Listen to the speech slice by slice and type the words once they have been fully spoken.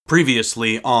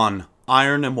Previously on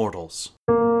Iron Immortals.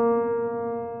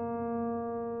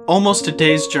 Almost a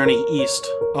day's journey east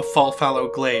of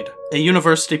Fallfallow Glade, a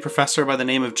university professor by the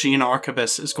name of Jean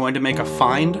Archibus is going to make a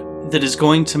find that is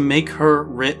going to make her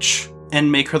rich and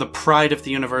make her the pride of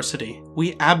the university.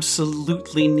 We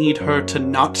absolutely need her to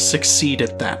not succeed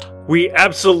at that. We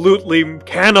absolutely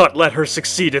cannot let her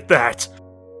succeed at that.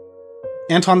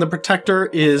 Anton the Protector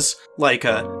is like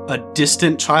a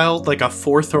distant child, like a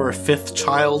fourth or a fifth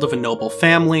child of a noble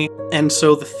family, and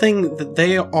so the thing that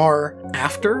they are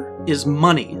after is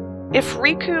money. If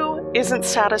Riku isn't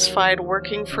satisfied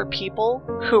working for people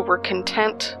who were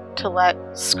content to let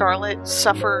Scarlet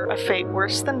suffer a fate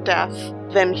worse than death,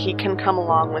 then he can come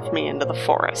along with me into the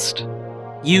forest.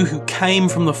 You who came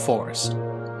from the forest,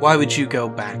 why would you go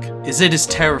back? Is it as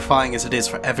terrifying as it is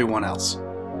for everyone else?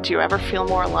 Do you ever feel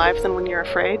more alive than when you're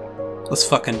afraid? Let's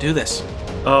fucking do this.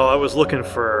 Oh, I was looking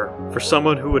for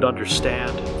someone who would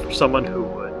understand, for someone who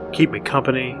would keep me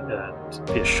company and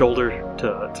be a shoulder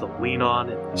to lean on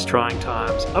in these trying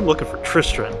times. I'm looking for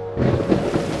Tristan.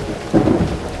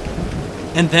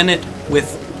 And then it,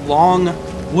 with long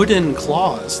wooden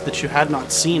claws that you had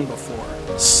not seen before,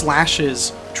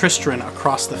 slashes Tristram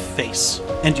across the face,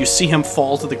 and you see him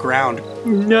fall to the ground.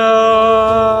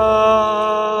 No!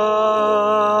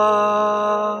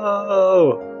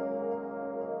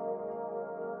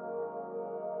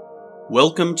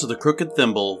 Welcome to the Crooked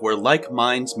Thimble, where like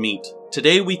minds meet.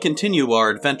 Today we continue our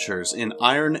adventures in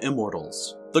Iron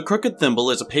Immortals. The Crooked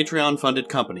Thimble is a Patreon-funded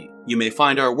company. You may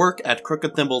find our work at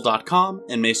crookedthimble.com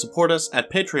and may support us at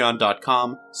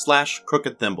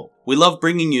patreon.com/crookedthimble. We love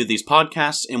bringing you these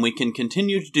podcasts, and we can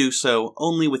continue to do so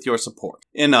only with your support.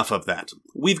 Enough of that.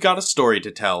 We've got a story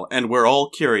to tell, and we're all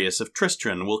curious if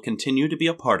Tristan will continue to be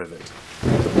a part of it.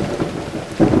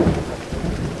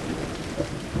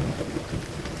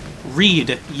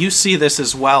 Reed, you see this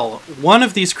as well. One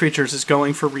of these creatures is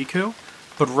going for Riku,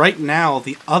 but right now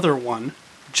the other one,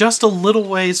 just a little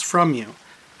ways from you,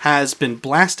 has been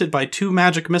blasted by 2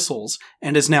 magic missiles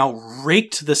and has now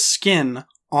raked the skin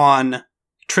on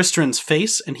Tristran's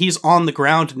face, and he's on the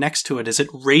ground next to it as it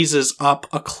raises up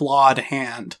a clawed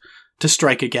hand to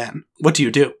strike again. What do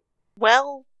you do?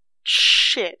 Well,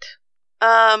 shit.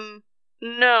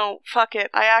 No, fuck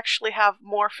it. I actually have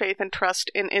more faith and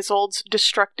trust in Isolde's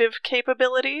destructive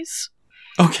capabilities.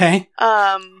 Okay.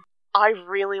 I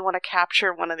really want to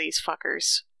capture one of these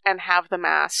fuckers and have the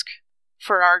mask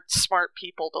for our smart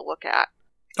people to look at.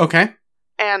 Okay.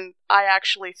 And I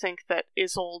actually think that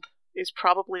Isolde is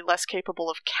probably less capable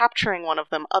of capturing one of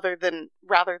them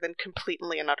rather than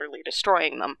completely and utterly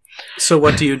destroying them. So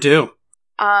what do you do?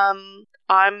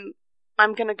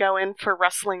 I'm gonna go in for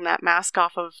wrestling that mask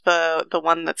off of the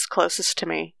one that's closest to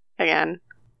me again.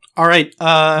 Alright,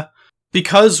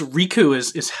 because Riku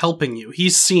is helping you,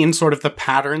 he's seen sort of the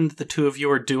pattern that the two of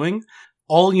you are doing.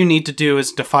 All you need to do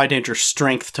is defy danger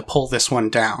strength to pull this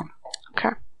one down.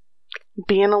 Okay.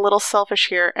 Being a little selfish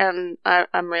here, and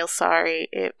I'm real sorry.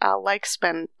 I'll,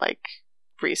 spend,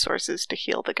 resources to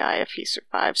heal the guy if he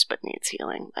survives but needs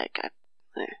healing.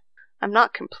 I'm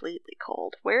not completely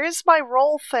cold. Where is my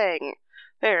roll thing?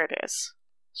 There it is.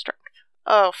 Strength.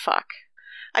 Oh, fuck.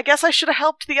 I guess I should have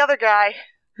helped the other guy.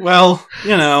 Well,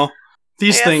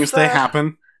 these things, they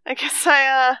happen. I guess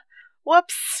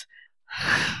whoops.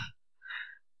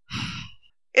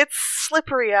 It's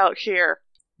slippery out here.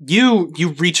 You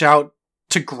reach out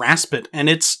to grasp it, and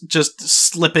it's just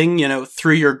slipping,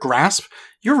 through your grasp.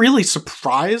 You're really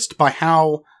surprised by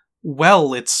how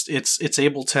well it's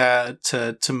able to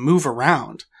move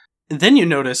around. And then you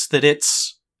notice that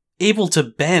it's able to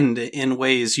bend in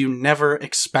ways you never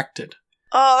expected.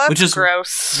 Oh, that's which is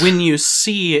gross. When you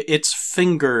see its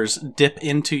fingers dip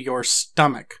into your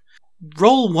stomach.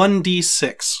 Roll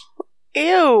 1d6.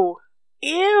 Ew.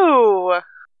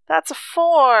 That's a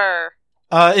 4.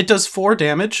 It does 4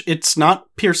 damage. It's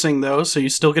not piercing, though, so you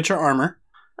still get your armor.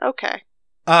 Okay.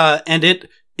 And it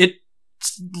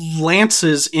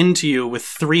lances into you with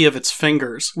 3 of its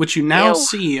fingers, which you now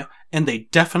see, and they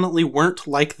definitely weren't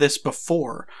like this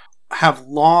before, have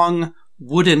long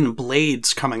wooden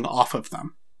blades coming off of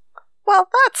them. Well,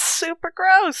 that's super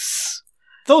gross.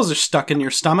 Those are stuck in your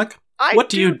stomach. What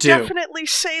do you do? I definitely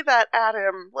say that,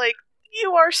 Adam.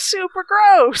 You are super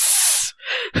gross.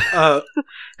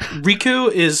 Riku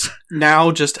is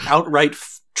now just outright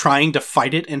trying to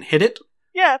fight it and hit it.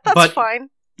 Yeah, that's fine.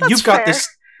 That's you've got fair. This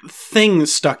thing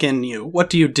stuck in you. What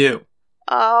do you do?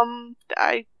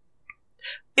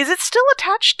 Is it still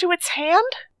attached to its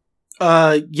hand?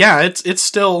 Yeah, it's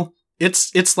still,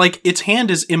 it's like its hand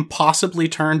is impossibly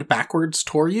turned backwards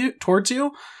towards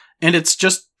you, and it's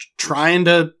just trying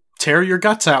to tear your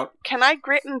guts out. Can I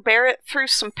grit and bear it through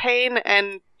some pain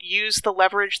and use the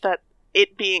leverage that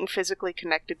it being physically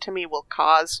connected to me will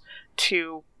cause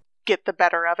to get the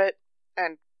better of it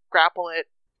and grapple it?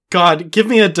 God, give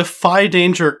me a Defy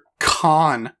Danger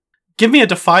con. Give me a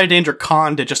Defy Danger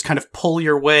con to just kind of pull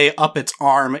your way up its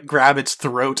arm, grab its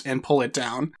throat, and pull it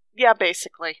down. Yeah,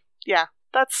 basically. Yeah,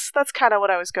 that's kind of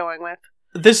what I was going with.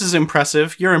 This is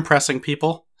impressive. You're impressing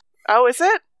people. Oh, is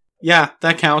it? Yeah,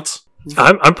 that counts.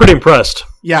 I'm pretty impressed.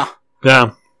 Yeah.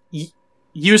 Yeah.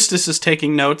 Eustace is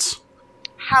taking notes.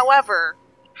 However,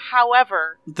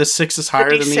 The 6 is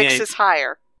higher than the 8. D6 is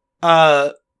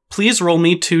higher. Please roll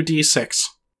me 2d6.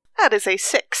 That is a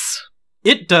 6.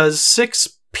 It does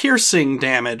 6 piercing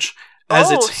damage as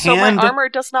its hand... so my armor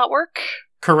does not work?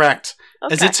 Correct.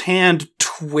 Okay. As its hand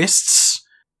twists,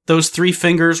 those 3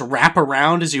 fingers wrap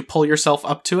around as you pull yourself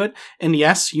up to it, and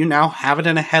yes, you now have it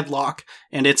in a headlock,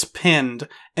 and it's pinned,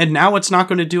 and now it's not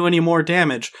going to do any more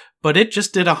damage, but it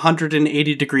just did a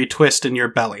 180-degree twist in your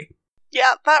belly.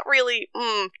 Yeah, that really...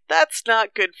 that's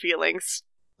not good feelings.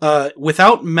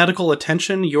 Without medical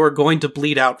attention, you're going to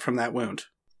bleed out from that wound.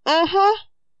 Mm-hmm.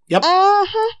 Yep.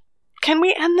 Mm-hmm. Can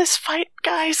we end this fight,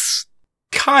 guys?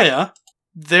 Kaya,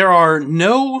 there are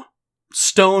no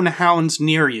stone hounds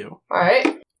near you.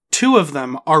 Alright. 2 of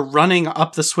them are running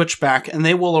up the switchback, and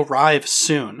they will arrive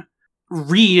soon.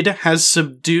 Reed has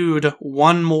subdued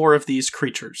 1 more of these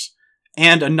creatures.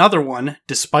 And another one,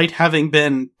 despite having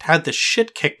had the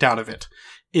shit kicked out of it,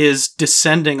 is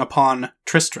descending upon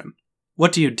Tristram.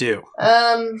 What do you do?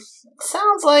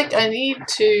 Sounds like I need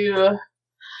to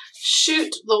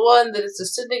shoot the one that is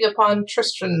descending upon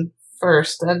Tristram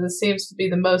first, and this seems to be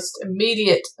the most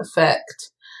immediate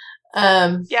effect.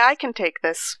 Yeah, I can take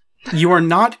this. You are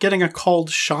not getting a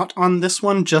called shot on this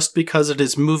one just because it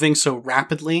is moving so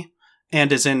rapidly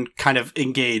and is in kind of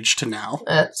engaged now.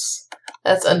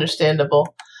 That's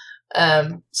understandable.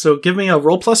 So give me a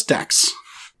roll plus dex.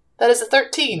 That is a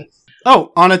 13.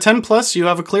 Oh, on a 10 plus, you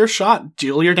have a clear shot.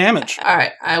 Deal your damage.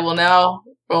 Alright, I will now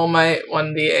roll my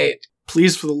 1d8.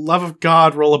 Please, for the love of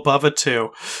God, roll above a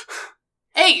 2.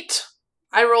 8!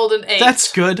 I rolled an 8.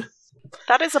 That's good.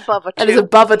 That is above a 2. That is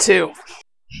above a 2.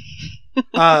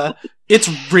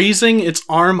 It's raising its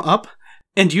arm up,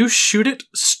 and you shoot it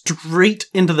straight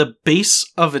into the base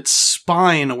of its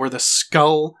spine where the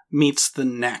skull meets the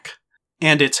neck.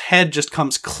 And its head just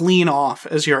comes clean off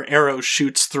as your arrow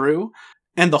shoots through,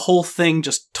 and the whole thing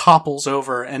just topples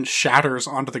over and shatters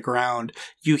onto the ground.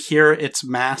 You hear its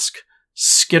mask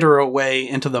skitter away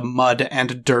into the mud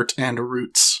and dirt and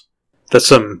roots. That's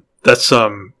some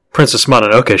Princess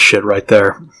Mononoke shit right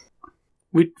there.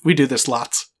 We do this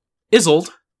lots. Isolde,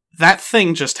 that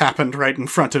thing just happened right in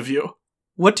front of you.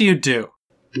 What do you do?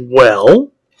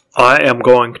 Well, I am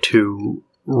going to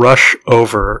rush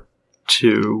over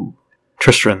to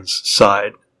Tristram's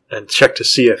side and check to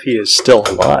see if he is still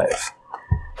alive.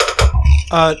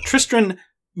 Tristram,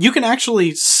 you can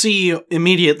actually see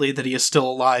immediately that he is still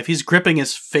alive. He's gripping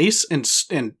his face and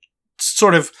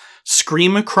sort of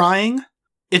crying.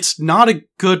 It's not a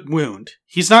good wound.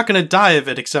 He's not going to die of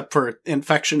it, except for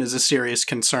infection is a serious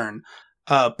concern.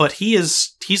 But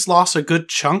he's lost a good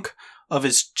chunk of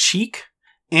his cheek,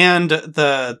 and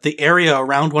the area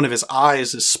around one of his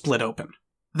eyes is split open.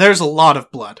 There's a lot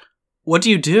of blood. What do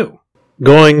you do?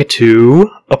 Going to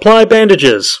apply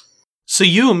bandages. So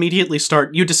you immediately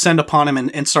you descend upon him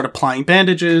and start applying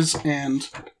bandages, and...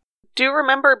 Do you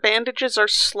remember bandages are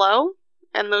slow?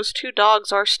 And those 2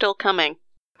 dogs are still coming.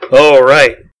 Oh,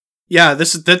 right. Yeah,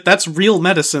 that's real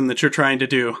medicine that you're trying to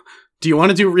do. Do you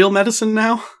want to do real medicine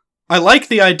now? I like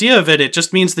the idea of it. It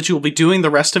just means that you will be doing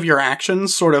the rest of your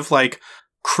actions, sort of like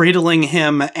cradling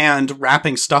him and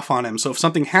wrapping stuff on him. So if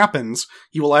something happens,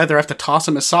 you will either have to toss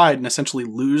him aside and essentially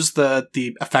lose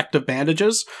the effect of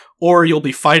bandages, or you'll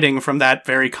be fighting from that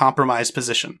very compromised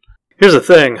position. Here's the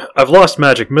thing. I've lost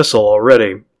Magic Missile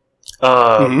already.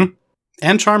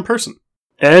 And Charm Person.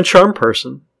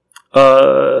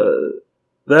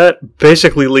 That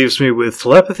basically leaves me with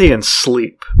telepathy and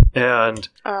sleep. And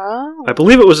Oh. I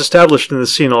believe it was established in the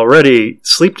scene already.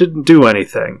 Sleep didn't do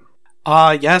anything.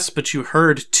 Yes, but you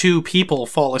heard 2 people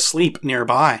fall asleep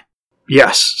nearby.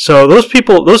 Yes, so those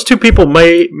 2 people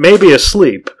may be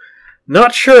asleep.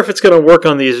 Not sure if it's going to work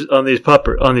on these are they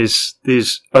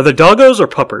doggos or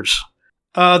puppers?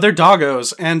 They're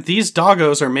doggos, and these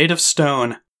doggos are made of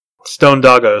stone. Stone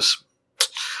doggos.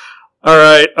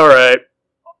 Alright.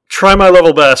 Try my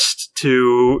level best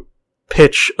to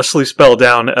pitch a sleep spell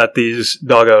down at these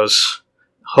doggos.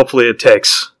 Hopefully it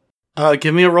takes.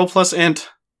 Give me a roll plus int.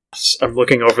 I'm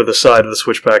looking over the side of the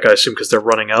switchback, I assume, because they're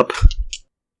running up.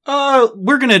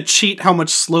 We're gonna cheat how much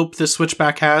slope this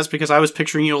switchback has, because I was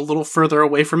picturing you a little further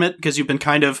away from it, because you've been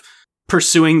kind of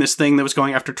pursuing this thing that was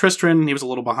going after Tristran. He was a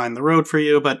little behind the road for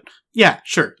you, but yeah,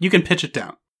 sure, you can pitch it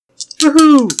down.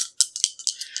 Woohoo!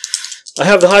 I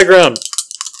have the high ground.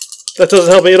 That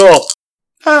doesn't help me at all.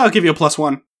 I'll give you a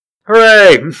 +1.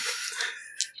 Hooray!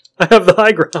 I have the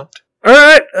high ground.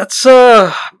 Alright, that's,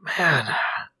 man,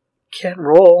 can't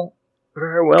roll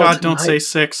very well God, don't tonight. say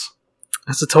 6.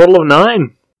 That's a total of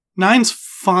 9. 9's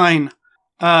fine.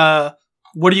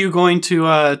 What are you going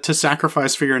to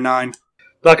sacrifice for your 9?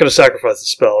 Not going to sacrifice the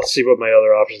spell. Let's see what my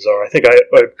other options are. I think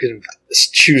I can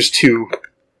choose to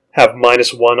have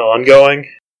 -1 ongoing.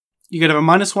 You could have a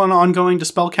 -1 ongoing to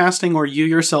spellcasting, or you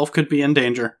yourself could be in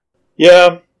danger.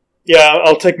 Yeah,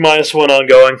 I'll take -1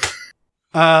 ongoing.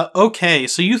 Okay,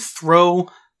 so you throw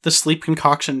the sleep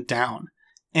concoction down,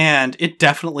 and it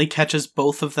definitely catches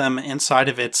both of them inside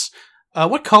of its...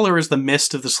 what color is the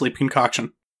mist of the sleep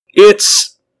concoction?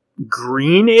 It's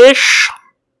greenish.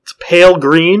 It's pale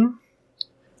green.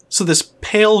 So this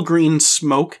pale green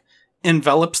smoke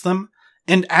envelops them,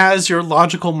 and as your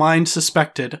logical mind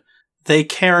suspected, they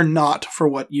care not for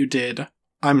what you did.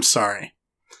 I'm sorry.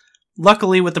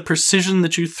 Luckily, with the precision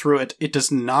that you threw it, it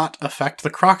does not affect the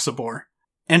Croxabor.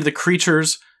 And the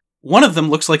creatures, one of them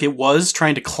looks like it was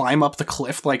trying to climb up the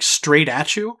cliff, like straight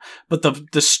at you, but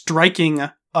the striking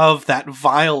of that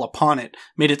vial upon it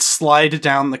made it slide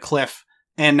down the cliff,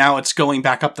 and now it's going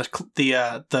back up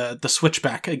the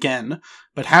switchback again.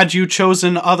 But had you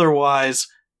chosen otherwise,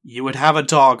 you would have a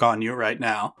dog on you right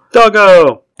now.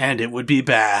 Doggo! And it would be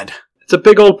bad. It's a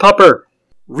big old pupper.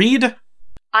 Reed?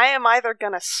 I am either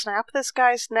gonna snap this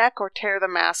guy's neck or tear the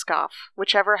mask off,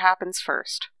 whichever happens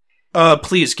first.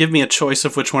 Please, give me a choice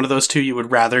of which one of those two you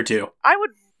would rather do. I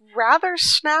would rather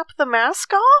snap the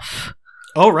mask off?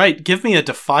 All right, give me a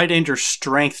Defy Danger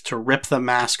Strength to rip the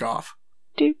mask off.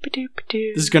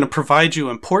 Doop-a-doop-a-doo. This is going to provide you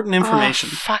important information.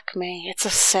 Oh, fuck me, it's a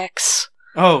 6.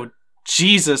 Oh,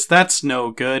 Jesus, that's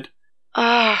no good.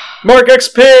 Mark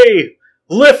XP!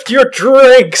 Lift your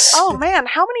drinks! Oh man,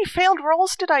 how many failed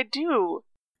rolls did I do?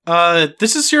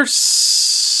 This is your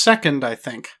second, I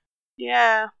think.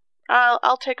 Yeah,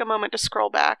 I'll take a moment to scroll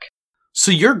back.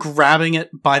 So you're grabbing it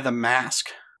by the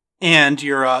mask, and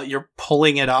you're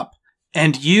pulling it up,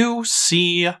 and you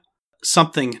see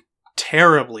something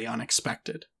terribly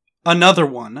unexpected. Another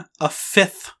one, a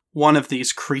 5th one of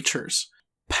these creatures,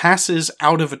 passes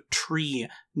out of a tree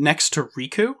next to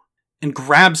Riku and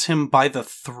grabs him by the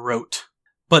throat.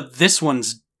 But this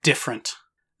one's different.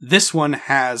 This one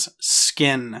has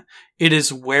skin. It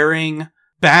is wearing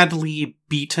badly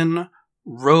beaten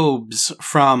robes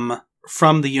from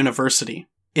the university.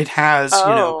 It has,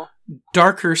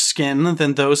 darker skin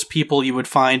than those people you would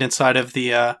find inside of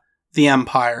the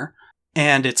Empire.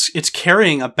 And it's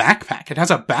carrying a backpack. It has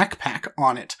a backpack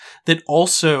on it that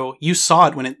also, you saw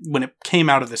it when it came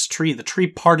out of this tree. The tree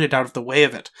parted out of the way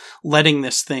of it, letting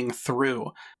this thing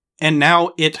through. And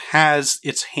now it has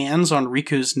its hands on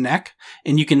Riku's neck,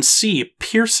 and you can see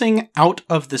piercing out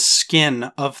of the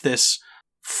skin of this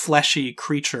fleshy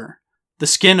creature. The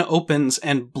skin opens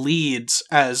and bleeds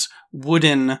as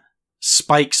wooden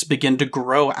spikes begin to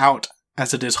grow out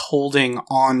as it is holding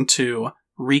on to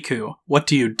Riku. What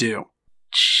do you do?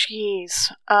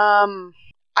 Jeez.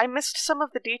 I missed some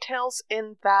of the details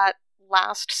in that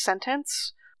last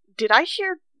sentence. Did I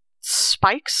hear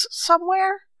spikes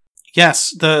somewhere? Yes,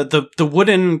 the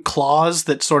wooden claws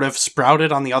that sort of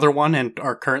sprouted on the other one and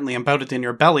are currently embedded in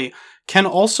your belly can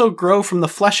also grow from the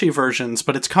fleshy versions,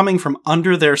 but it's coming from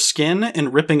under their skin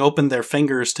and ripping open their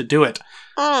fingers to do it.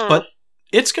 But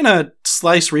it's gonna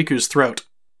slice Riku's throat.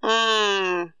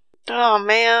 Oh,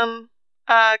 man.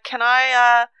 Can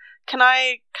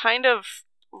I kind of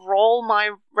roll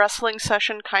my wrestling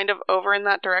session kind of over in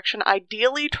that direction?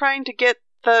 Ideally trying to get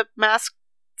the masked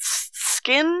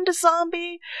skinned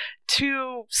zombie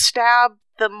to stab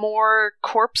the more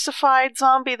corpseified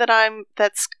zombie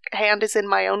that's hand is in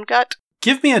my own gut.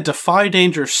 Give me a Defy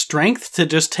Danger Strength to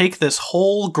just take this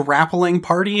whole grappling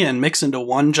party and mix into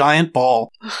one giant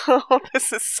ball. Oh,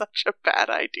 this is such a bad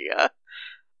idea.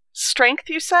 Strength,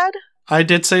 you said? I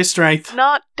did say strength.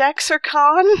 Not Dex or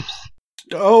Con?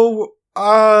 Oh,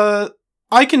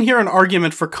 I can hear an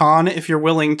argument for Con if you're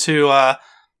willing to,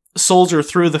 soldier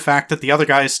through the fact that the other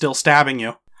guy is still stabbing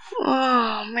you.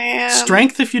 Oh, man.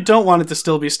 Strength if you don't want it to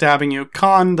still be stabbing you.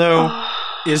 Con, though,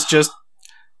 is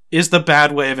the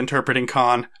bad way of interpreting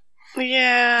Con.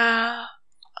 Yeah.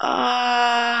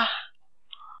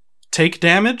 Take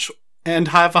damage and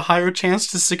have a higher chance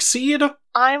to succeed?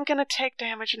 I'm gonna take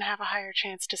damage and have a higher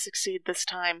chance to succeed this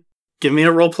time. Give me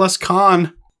a roll plus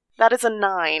Con. That is a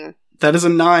 9. That is a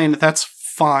 9. That's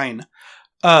fine.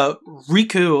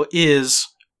 Riku is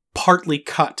partly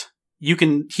cut.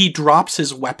 He drops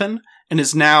his weapon and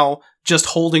is now just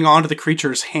holding onto the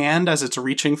creature's hand as it's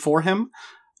reaching for him.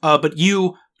 But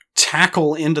you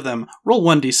tackle into them. Roll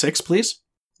 1d6, please.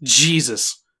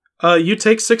 Jesus. You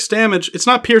take 6 damage. It's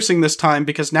not piercing this time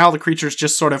because now the creature's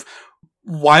just sort of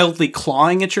wildly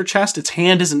clawing at your chest. Its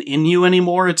hand isn't in you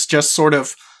anymore. It's just sort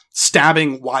of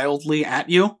stabbing wildly at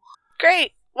you.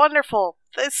 Great. Wonderful.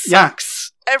 This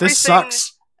sucks. Yeah, this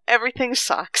sucks. Everything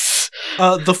sucks.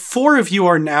 The 4 of you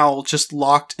are now just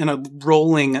locked in a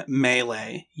rolling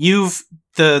melee.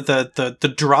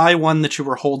 The dry one that you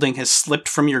were holding has slipped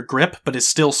from your grip, but is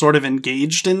still sort of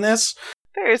engaged in this.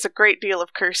 There is a great deal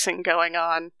of cursing going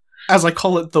on. As I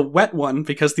call it, the wet one,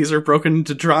 because these are broken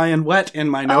into dry and wet in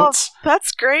my notes. Oh,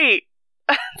 that's great.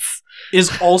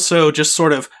 Is also just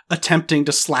sort of attempting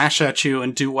to slash at you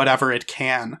and do whatever it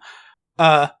can.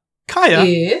 Kaya.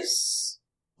 Yes?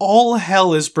 All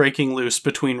hell is breaking loose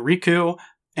between Riku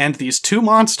and these 2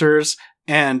 monsters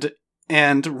and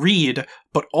Reed,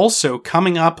 but also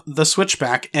coming up the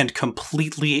switchback and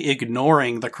completely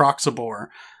ignoring the Croxabor.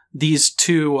 These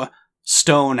 2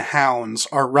 stone hounds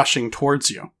are rushing towards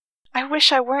you. I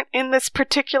wish I weren't in this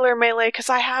particular melee because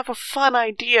I have a fun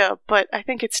idea, but I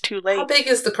think it's too late. How big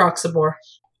is the Croxabor?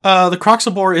 The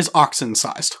Croxabor is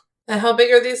oxen-sized. And how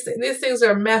big are these things? These things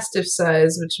are mastiff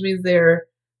size, which means they're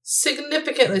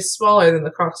significantly smaller than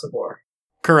the Croxabor.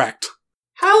 Correct.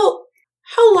 How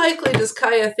likely does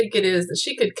Kaya think it is that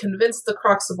she could convince the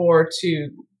Croxabor to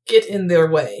get in their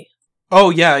way? Oh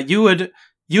yeah, you would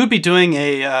be doing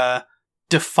a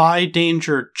defy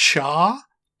danger cha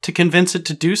to convince it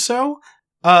to do so.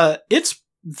 So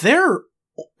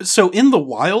in the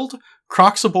wild,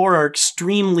 Croxabor are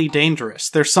extremely dangerous.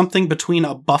 There's something between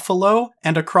a buffalo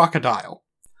and a crocodile.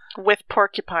 With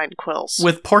porcupine quills.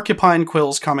 With porcupine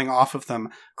quills coming off of them.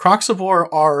 Croxabor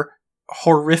are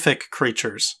horrific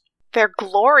creatures. They're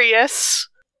glorious.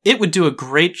 It would do a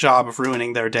great job of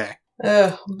ruining their day.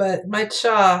 Oh, but my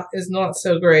cha is not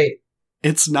so great.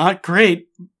 It's not great.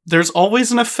 There's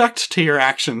always an effect to your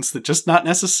actions that's just not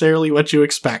necessarily what you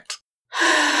expect.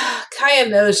 Kaya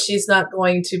knows she's not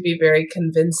going to be very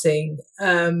convincing.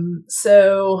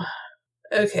 So,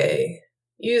 okay.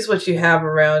 Use what you have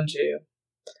around you.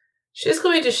 She's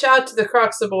going to shout to the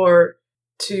Croxabor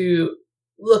to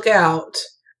look out,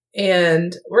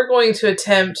 and we're going to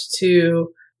attempt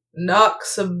to knock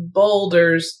some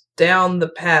boulders down the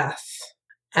path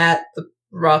at the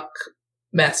rock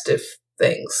mastiff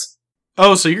things.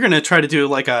 Oh, so you're going to try to do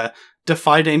like a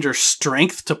defy danger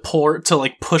strength to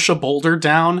push a boulder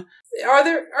down? Are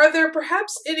there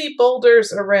perhaps any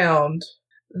boulders around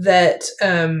that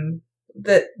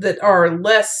that are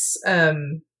less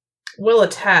well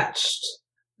attached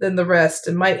than the rest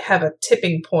and might have a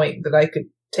tipping point that I could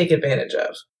take advantage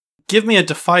of? Give me a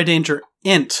defy danger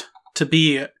int to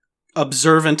be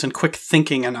observant and quick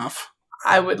thinking enough.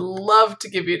 I would love to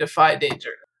give you defy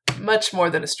danger. Much more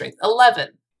than a strength. 11.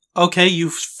 Okay,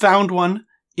 you've found one.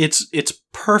 It's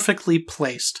perfectly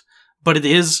placed, but it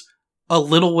is a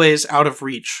little ways out of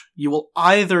reach. You will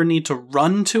either need to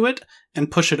run to it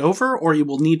and push it over, or you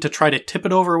will need to try to tip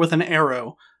it over with an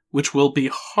arrow, which will be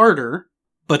harder,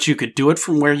 but you could do it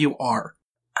from where you are.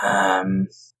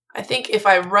 I think if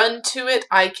I run to it,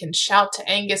 I can shout to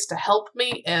Angus to help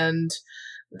me, and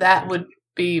that would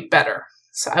be better.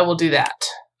 So I will do that.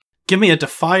 Give me a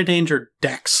defy danger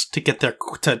dex to get there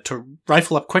to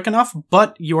rifle up quick enough,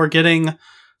 but you are getting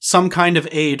some kind of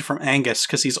aid from Angus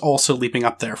because he's also leaping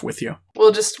up there with you.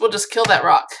 We'll just kill that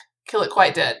rock. Kill it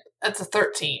quite dead. That's a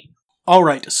 13. All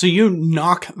right, so you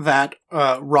knock that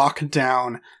rock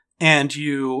down, and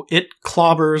it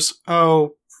clobbers.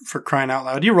 Oh, for crying out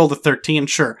loud! You rolled a 13.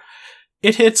 Sure,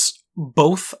 it hits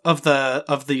both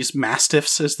of these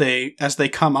mastiffs as they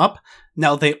come up.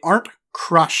 Now they aren't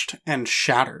crushed and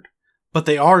shattered, but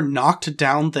they are knocked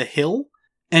down the hill,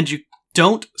 and you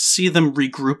don't see them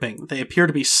regrouping. They appear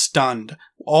to be stunned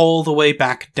all the way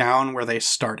back down where they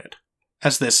started,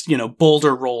 as this,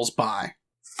 boulder rolls by.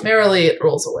 Merrily it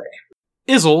rolls away.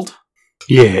 Isolde.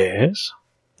 Yes?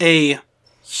 A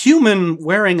human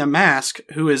wearing a mask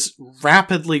who is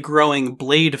rapidly growing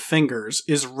blade fingers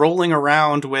is rolling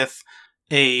around with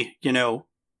a,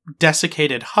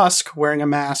 desiccated husk wearing a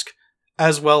mask,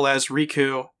 as well as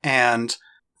Riku and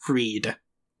Reed.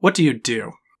 What do you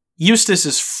do? Eustace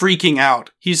is freaking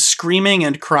out. He's screaming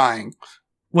and crying.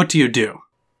 What do you do?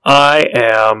 I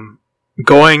am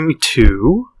going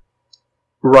to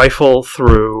rifle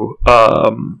through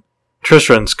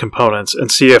Tristran's components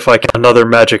and see if I can another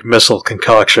magic missile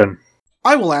concoction.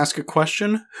 I will ask a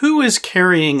question. Who is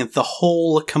carrying the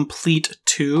whole complete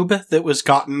tube that was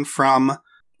gotten from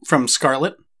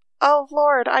Scarlet? Oh,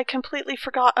 Lord, I completely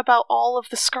forgot about all of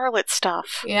the Scarlet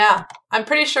stuff. Yeah, I'm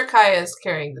pretty sure Kaya is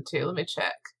carrying the two. Let me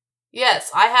check.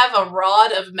 Yes, I have a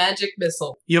rod of magic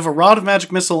missile. You have a rod of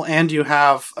magic missile, and you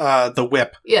have the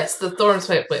whip. Yes, the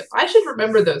Thornswipe whip. I should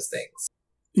remember those things.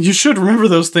 You should remember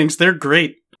those things. They're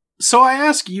great. So I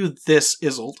ask you this,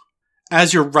 Isolde.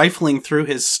 As you're rifling through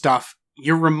his stuff,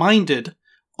 you're reminded,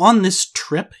 on this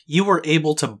trip, you were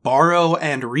able to borrow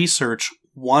and research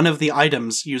one of the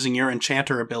items using your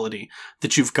enchanter ability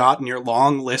that you've got in your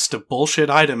long list of bullshit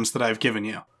items that I've given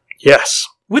you. Yes.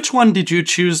 Which one did you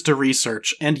choose to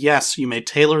research? And yes, you may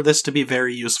tailor this to be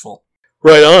very useful.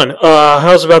 Right on.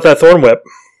 How's about that thorn whip?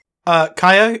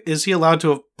 Kaya, is he allowed to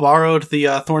have borrowed the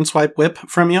Thornswipe whip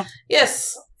from you?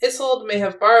 Yes, Isolde may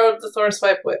have borrowed the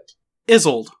Thornswipe whip.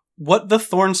 Isolde, what the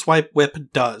Thornswipe whip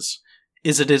does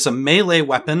is it is a melee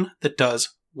weapon that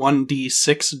does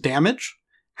 1d6 damage,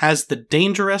 has the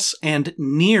dangerous and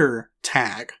near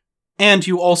tag. And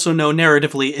you also know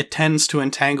narratively it tends to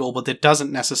entangle, but it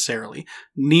doesn't necessarily.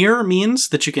 Near means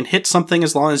that you can hit something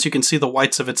as long as you can see the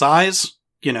whites of its eyes,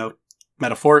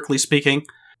 metaphorically speaking.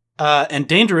 And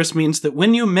dangerous means that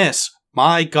when you miss,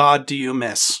 my god, do you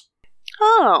miss.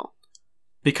 Oh.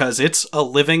 Because it's a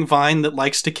living vine that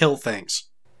likes to kill things.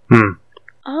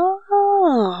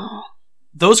 Oh.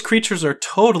 Those creatures are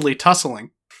totally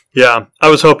tussling. Yeah, I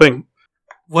was hoping...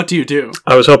 What do you do?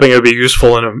 I was hoping it would be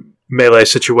useful in a melee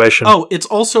situation. Oh, it's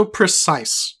also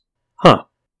precise. Huh.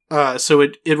 So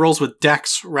it rolls with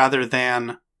dex rather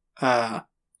than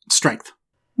strength.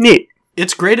 Neat.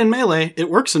 It's great in melee. It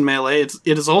works in melee.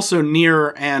 It is also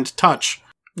near and touch.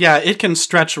 Yeah, it can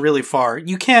stretch really far.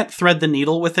 You can't thread the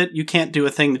needle with it. You can't do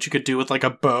a thing that you could do with like a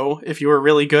bow if you were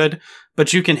really good.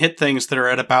 But you can hit things that are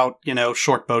at about,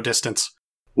 short bow distance.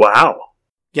 Wow.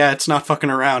 Yeah, it's not fucking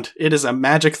around. It is a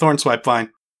magic Thornswipe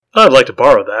vine. I'd like to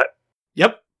borrow that.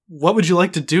 Yep. What would you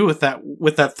like to do with that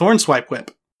Thornswipe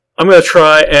whip? I'm going to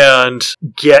try and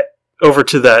get over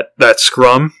to that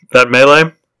scrum, that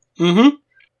melee. Mm-hmm.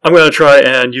 I'm going to try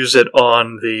and use it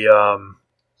on the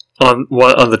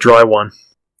on the dry one.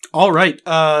 All right.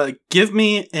 Give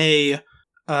me a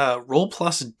roll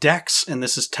plus dex, and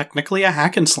this is technically a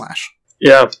hack and slash.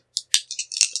 Yeah.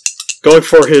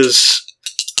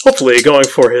 Hopefully going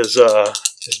for his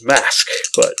mask,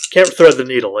 but can't thread the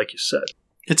needle like you said.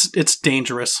 It's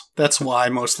dangerous. That's why,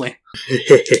 mostly.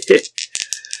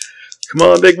 Come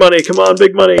on, big money. Come on,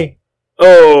 big money.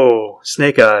 Oh,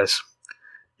 snake eyes.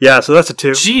 Yeah, so that's a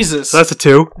 2. Jesus. So that's a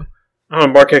 2. I'm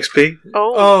gonna mark XP.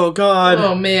 Oh, God.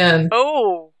 Oh, man.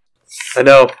 Oh. I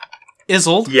know.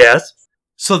 Isolde? Yes?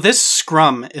 So this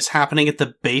scrum is happening at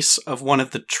the base of one of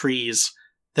the trees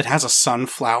that has a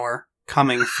sunflower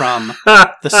coming from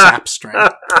the sap string.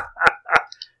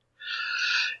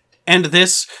 And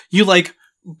this, you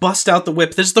bust out the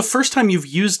whip. This is the first time you've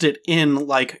used it in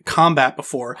combat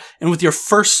before. And with your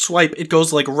first swipe, it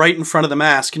goes right in front of the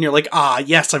mask. And you're like,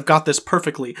 yes, I've got this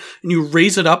perfectly. And you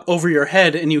raise it up over your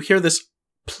head and you hear this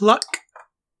pluck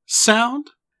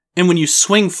sound. And when you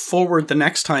swing forward the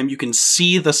next time, you can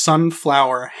see the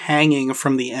sunflower hanging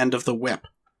from the end of the whip.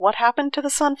 What happened to the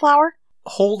sunflower?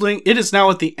 It is now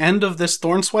at the end of this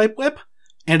Thornswipe whip,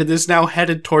 and it is now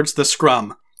headed towards the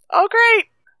scrum. Oh, great!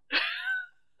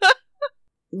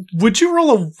 Would you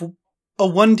roll a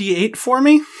 1d8 for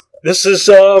me? This is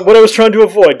what I was trying to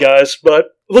avoid, guys, but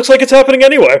it looks like it's happening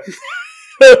anyway.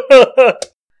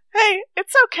 Hey,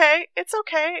 it's okay. It's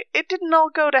okay. It didn't all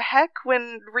go to heck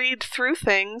when Reed threw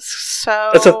things,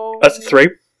 so... That's a 3.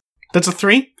 That's a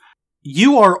 3?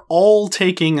 You are all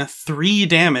taking 3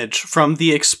 damage from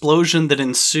the explosion that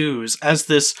ensues as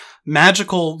this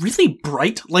magical, really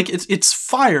bright, it's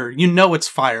fire. You know it's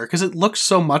fire, because it looks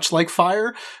so much like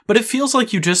fire, but it feels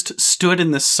like you just stood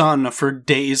in the sun for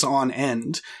days on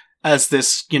end as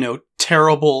this,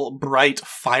 terrible, bright,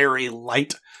 fiery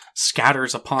light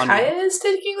scatters upon you. Kaya is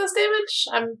taking this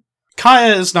damage?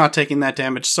 Kaya is not taking that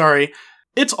damage, sorry.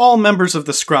 It's all members of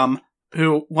the scrum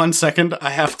who, 1 second,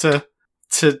 I have to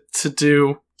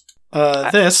do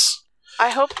this. I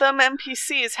hope them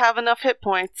NPCs have enough hit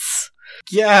points.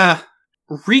 Yeah.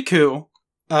 Riku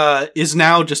is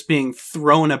now just being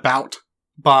thrown about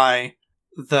by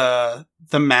the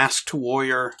masked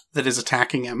warrior that is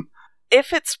attacking him.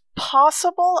 If it's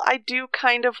possible, I do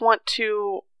kind of want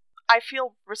to... I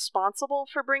feel responsible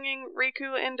for bringing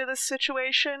Riku into this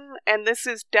situation, and this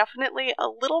is definitely a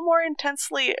little more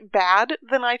intensely bad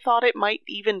than I thought it might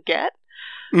even get.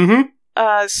 Mm-hmm.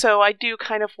 So I do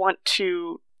kind of want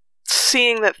to,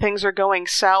 seeing that things are going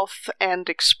south and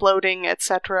exploding,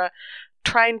 etc.,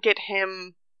 try and get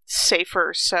him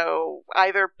safer, so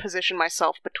either position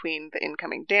myself between the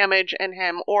incoming damage and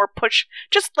him, or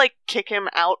just kick him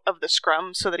out of the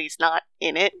scrum so that he's not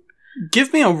in it.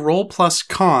 Give me a roll plus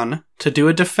con to do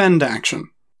a defend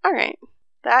action. Alright.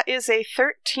 That is a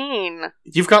 13.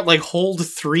 You've got, hold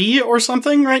 3 or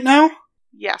something right now?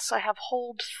 Yes, I have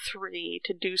hold 3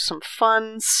 to do some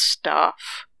fun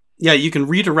stuff. Yeah, you can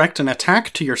redirect an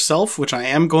attack to yourself, which I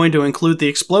am going to include the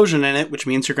explosion in it, which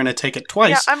means you're going to take it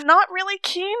twice. Yeah, I'm not really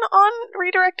keen on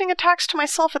redirecting attacks to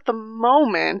myself at the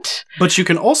moment. But you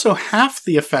can also half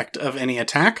the effect of any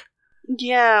attack.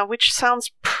 Yeah, which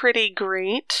sounds pretty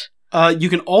great. You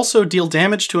can also deal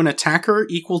damage to an attacker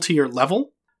equal to your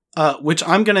level, which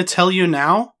I'm going to tell you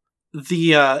now.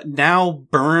 The now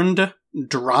burned,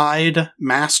 dried,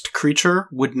 masked creature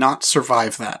would not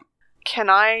survive that. Can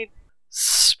I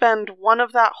spend one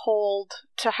of that hold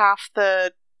to half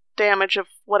the damage of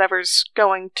whatever's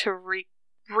going to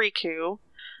Riku?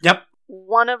 Yep.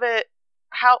 One of it...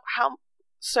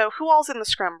 So who all's in the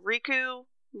scrum? Riku,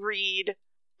 Reed,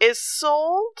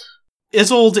 Isolde?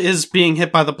 Isolde is being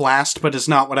hit by the blast, but is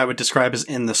not what I would describe as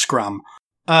in the scrum.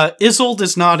 Isolde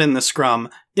is not in the scrum.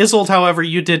 Isolde, however,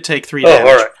 you did take 3 damage.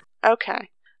 Alright. Okay.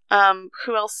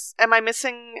 Who else? Am I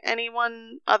missing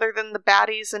anyone other than the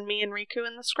baddies and me and Riku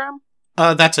in the scrum?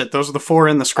 That's it. Those are the 4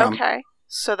 in the scrum. Okay.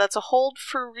 So that's a hold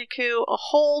for Riku, a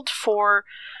hold for,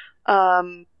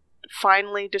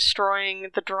 finally destroying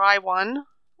the dry one.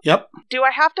 Yep. Do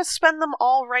I have to spend them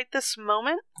all right this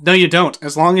moment? No, you don't.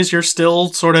 As long as you're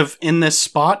still sort of in this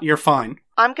spot, you're fine.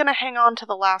 I'm gonna hang on to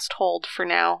the last hold for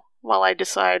now, while I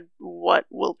decide what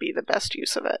will be the best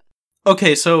use of it.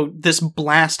 Okay, so this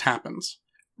blast happens.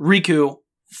 Riku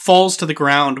falls to the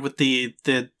ground with the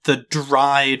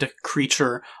dried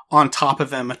creature on top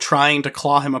of him, trying to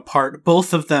claw him apart.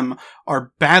 Both of them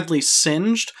are badly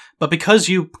singed, but because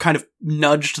you kind of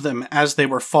nudged them as they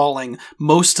were falling,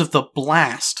 most of the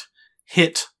blast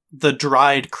hit the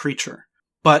dried creature.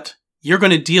 But you're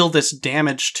going to deal this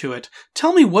damage to it.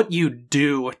 Tell me what you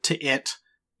do to it.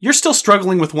 You're still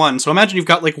struggling with one, so imagine you've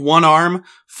got one arm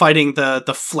fighting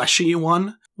the fleshy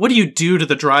one. What do you do to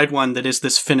the dried one that is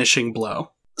this finishing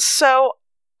blow? So,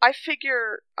 I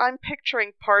figure I'm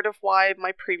picturing part of why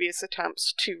my previous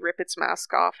attempts to rip its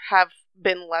mask off have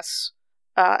been less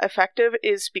effective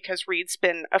is because Reed's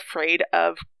been afraid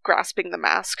of grasping the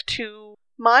mask too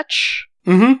much.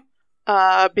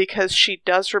 Mm-hmm. Because she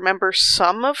does remember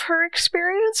some of her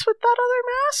experience with that other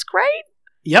mask, right?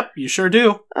 Yep, you sure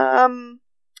do.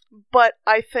 But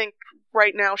I think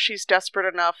right now she's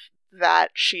desperate enough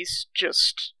that she's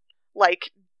just,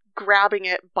 grabbing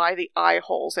it by the eye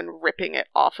holes and ripping it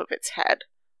off of its head,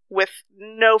 with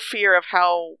no fear of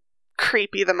how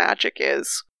creepy the magic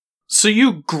is. So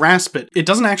you grasp it. It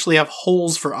doesn't actually have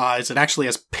holes for eyes. It actually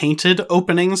has painted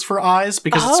openings for eyes,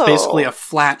 because it's basically a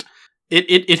flat...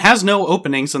 It has no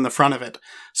openings in the front of it.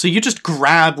 So you just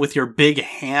grab with your big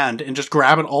hand and just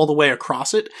grab it all the way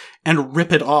across it and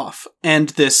rip it off. And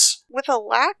this... With a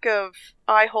lack of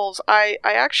eye holes, I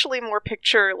actually more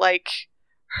picture,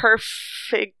 her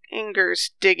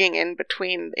fingers digging in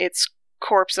between its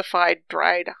corpseified,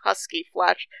 dried, husky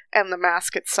flesh and the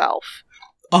mask itself.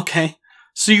 Okay.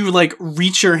 So you,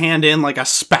 reach your hand in like a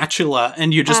spatula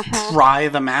and you just pry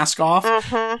the mask off,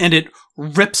 and it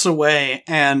rips away,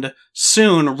 and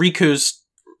soon Riku's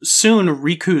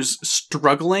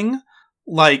struggling,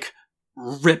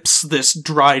 rips this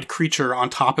dried creature on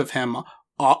top of him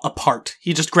apart.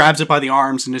 He just grabs it by the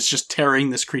arms and is just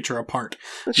tearing this creature apart.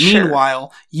 Sure.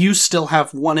 Meanwhile, you still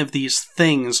have one of these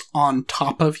things on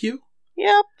top of you.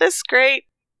 Yep, this is great.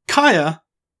 Kaya,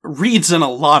 Reed's in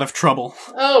a lot of trouble.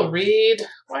 Oh, Reed,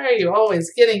 why are you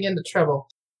always getting into trouble?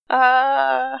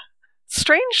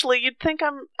 Strangely, you'd think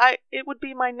it would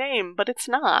be my name, but it's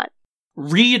not.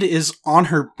 Reed is on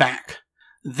her back.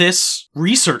 This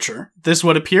researcher, this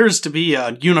what appears to be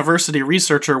a university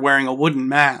researcher wearing a wooden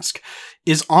mask,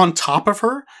 is on top of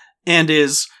her and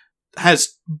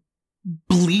has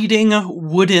bleeding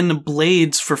wooden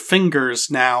blades for fingers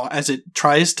now as it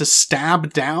tries to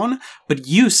stab down, but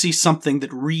you see something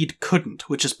that Reed couldn't,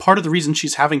 which is part of the reason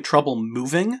she's having trouble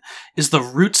moving, is the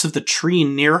roots of the tree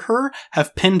near her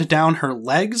have pinned down her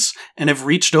legs and have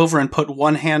reached over and put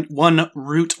one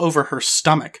root over her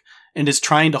stomach and is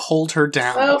trying to hold her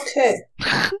down. Okay.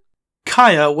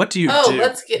 Kaya, what do you do?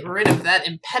 Let's get rid of that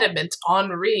impediment on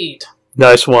Reed.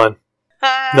 Nice one.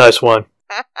 Nice one.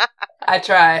 I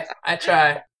try.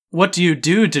 What do you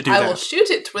do to do that? I will shoot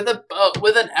it with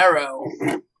an arrow.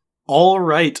 All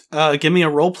right. Give me a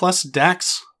roll plus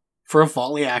dex for a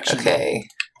volley action. Okay.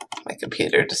 My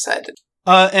computer decided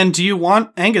And do you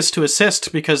want Angus to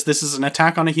assist, because this is an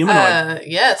attack on a humanoid?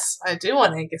 Yes, I do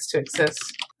want Angus to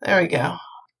assist. There we go.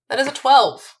 That is a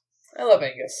 12. I love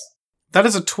Angus. That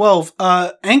is a 12.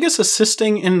 Angus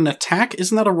assisting in an attack,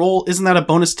 isn't that a roll? Isn't that a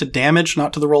bonus to damage,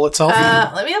 not to the roll itself?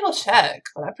 Let me double check,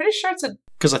 but I'm pretty sure it's a...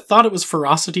 Because I thought it was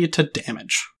ferocity to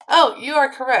damage. Oh, you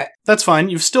are correct. That's fine.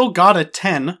 You've still got a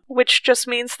 10. Which just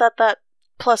means that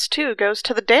 +2 goes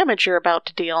to the damage you're about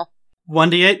to deal.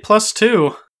 1d8 plus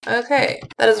 2. Okay,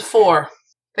 that is a 4.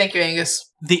 Thank you,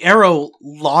 Angus. The arrow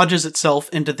lodges itself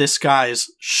into this guy's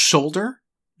shoulder,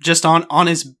 just on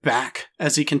his back,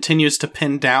 as he continues to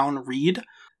pin down Reed.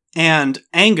 And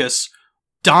Angus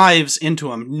dives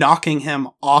into him, knocking him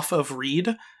off of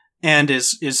Reed, and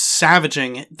is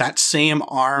savaging that same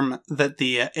arm that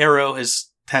the arrow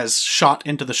has shot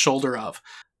into the shoulder of.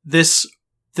 This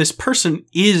person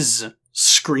is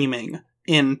screaming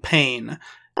in pain,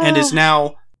 and is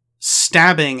now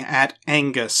stabbing at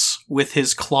Angus with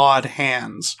his clawed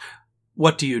hands.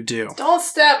 What do you do? Don't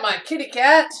stab my kitty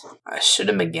cat. I shoot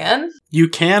him again? You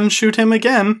can shoot him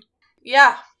again.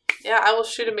 Yeah, I will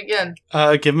shoot him again.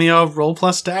 Give me a roll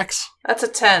plus dex. That's a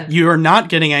 10. You are not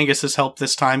getting Angus's help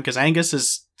this time, because Angus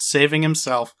is saving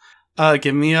himself.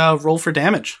 Give me a roll for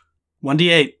damage.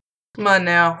 1d8. Come on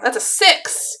now. That's a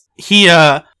 6. He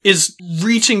is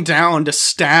reaching down to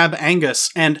stab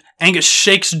Angus, and Angus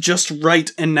shakes just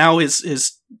right, and now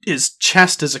his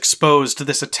chest is exposed to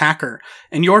this attacker,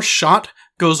 and your shot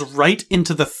goes right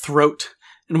into the throat,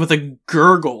 and with a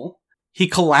gurgle, he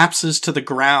collapses to the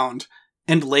ground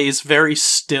and lays very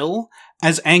still,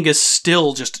 as Angus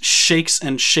still just shakes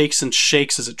and shakes and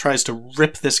shakes as it tries to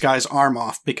rip this guy's arm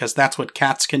off, because that's what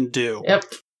cats can do. Yep.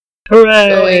 Hooray!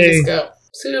 Go, Angus, go.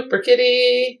 Super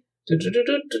kitty.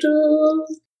 Do-do-do-do-do-do.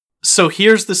 So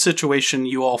here's the situation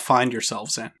you all find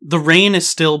yourselves in. The rain is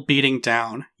still beating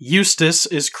down. Eustace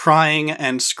is crying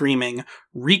and screaming.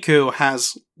 Riku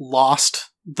has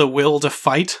lost the will to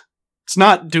fight. It's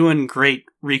not doing great,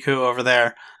 Riku over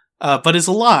there, but is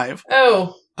alive.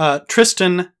 Oh.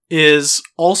 Tristan is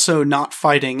also not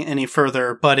fighting any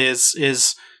further, but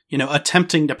is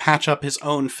attempting to patch up his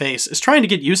own face. Is trying to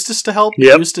get Eustace to help.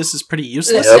 Yep. Eustace is pretty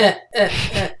useless.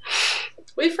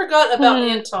 We forgot about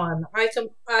Anton.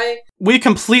 We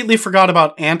completely forgot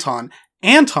about Anton.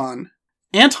 Anton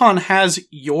has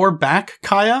your back,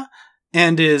 Kaya,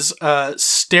 and is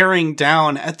staring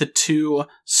down at the two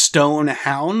stone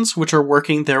hounds, which are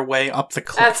working their way up the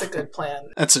cliff. That's a good plan.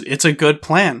 It's a good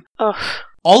plan. Ugh.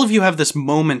 All of you have this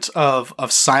moment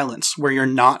of silence where you're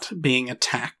not being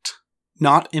attacked.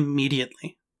 Not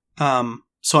immediately.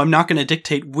 So I'm not going to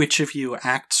dictate which of you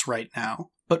acts right now.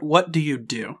 But what do you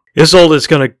do? Isolde is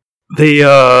gonna...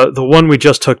 The one we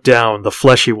just took down, the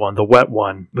fleshy one, the wet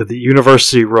one, with the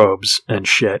university robes and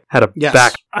shit, had a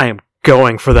back... I am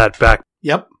going for that back.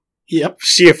 Yep.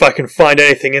 See if I can find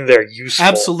anything in there useful.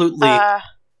 Absolutely.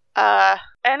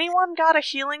 Anyone got a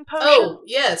healing potion? Oh,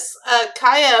 yes.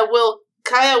 Kaya will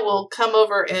come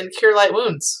over and cure light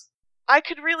wounds. I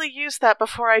could really use that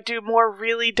before I do more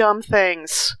really dumb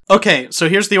things. Okay, so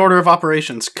here's the order of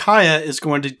operations. Kaya is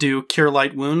going to do Cure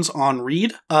Light Wounds on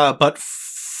Reed, but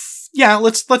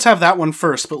let's have that one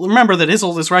first. But remember that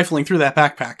Isolde is rifling through that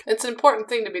backpack. It's an important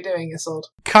thing to be doing, Isolde.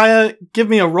 Kaya, give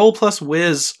me a roll plus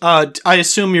whiz. I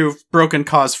assume you've broken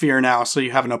cause fear now, so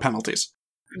you have no penalties.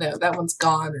 No, that one's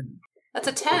gone. And that's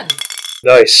a 10.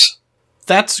 Nice.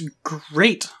 That's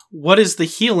great. What is the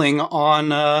healing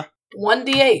on...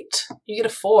 1d8. You get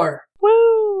a 4.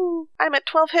 Woo! I'm at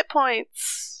 12 hit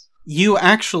points. You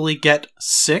actually get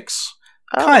 6.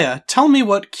 Oh. Kaya, tell me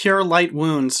what Cure Light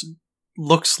Wounds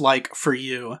looks like for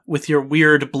you with your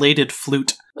weird bladed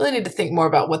flute. Really need to think more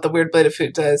about what the weird bladed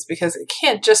flute does, because it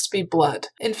can't just be blood.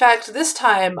 In fact, this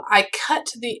time I cut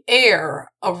the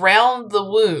air around the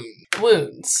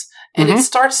wounds, and it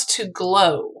starts to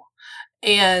glow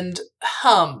and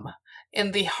hum.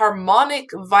 And the harmonic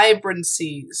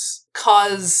vibrancies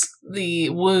cause the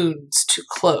wounds to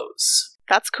close.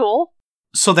 That's cool.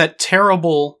 So that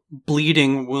terrible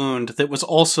bleeding wound that was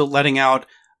also letting out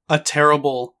a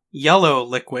terrible yellow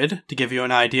liquid, to give you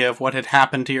an idea of what had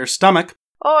happened to your stomach,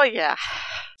 Oh, yeah.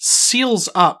 seals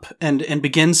up and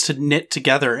begins to knit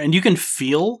together, and you can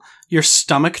feel your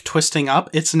stomach twisting up.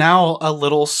 It's now a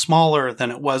little smaller than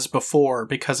it was before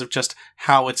because of just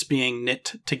how it's being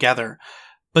knit together.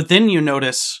 But then you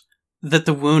notice that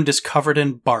the wound is covered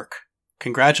in bark.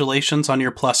 Congratulations on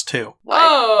your +2.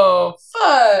 Oh,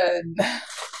 fun!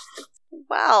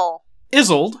 Well.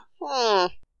 Isolde,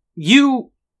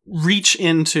 you reach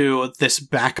into this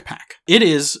backpack. It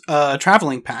is a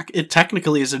traveling pack. It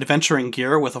technically is adventuring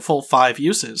gear with a full 5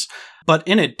 uses. But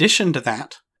in addition to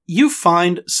that, you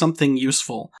find something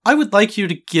useful. I would like you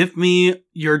to give me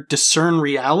your discern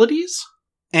realities,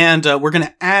 and we're going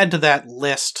to add to that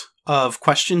list of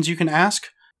questions you can ask.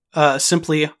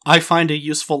 Simply, I find a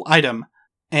useful item,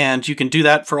 and you can do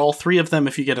that for all 3 of them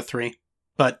if you get a 3.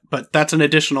 But that's an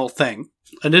additional thing.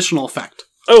 Additional effect.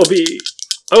 I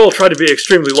will try to be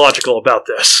extremely logical about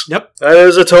this. Yep. That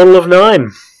is a total of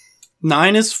 9.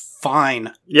 9 is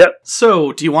fine. Yep.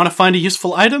 So, do you want to find a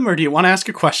useful item, or do you want to ask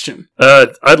a question?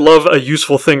 I'd love a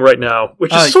useful thing right now,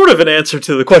 which is sort of an answer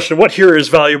to the question, what here is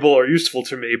valuable or useful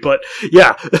to me, but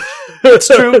yeah. It's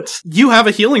true. You have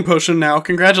a healing potion now.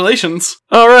 Congratulations.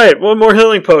 Alright, 1 more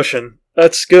healing potion.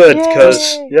 That's good,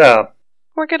 because, yeah.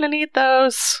 We're gonna need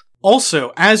those.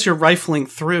 Also, as you're rifling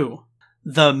through,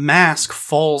 the mask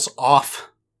falls off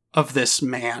of this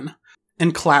man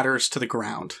and clatters to the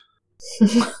ground.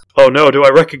 Oh no, do I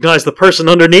recognize the person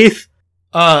underneath?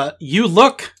 You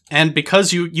look, and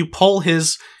because you pull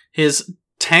his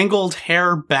tangled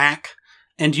hair back,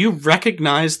 and you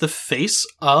recognize the face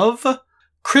of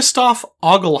Christoph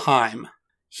Ogelheim.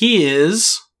 He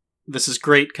is... This is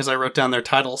great because I wrote down their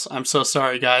titles. I'm so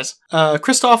sorry, guys.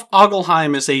 Christoph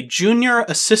Ogelheim is a junior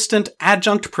assistant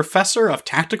adjunct professor of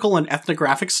tactical and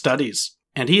ethnographic studies.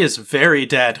 And he is very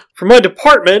dead. From my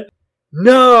department?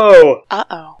 No!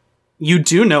 Uh-oh. You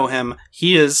do know him.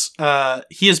 He has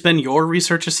been your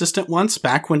research assistant once,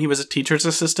 back when he was a teacher's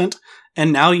assistant,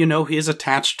 and now you know he is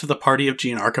attached to the party of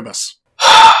Gene Archibus.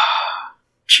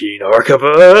 Gene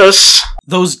Archibus!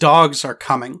 Those dogs are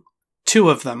coming. 2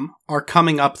 of them are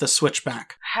coming up the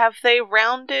switchback. Have they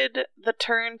rounded the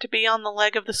turn to be on the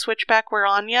leg of the switchback we're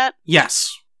on yet?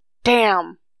 Yes.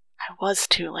 Damn. I was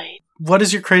too late. What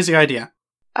is your crazy idea?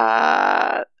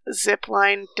 Zip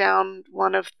line down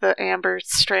one of the amber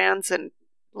strands and,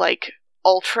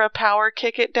 ultra power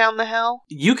kick it down the hill?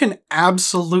 You can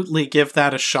absolutely give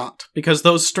that a shot, because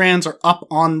those strands are up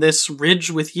on this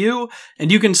ridge with you,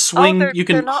 and you can swing...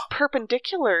 They're not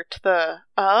perpendicular to the...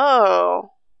 Oh...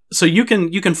 So you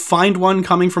can find one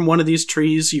coming from one of these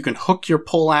trees, you can hook your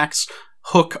poleaxe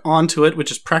hook onto it,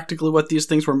 which is practically what these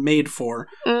things were made for,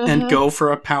 and go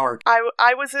for a power.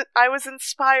 I was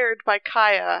inspired by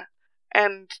Kaya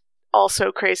and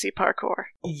also crazy parkour.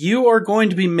 You are going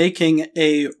to be making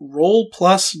a roll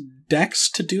plus dex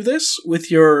to do this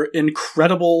with your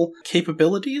incredible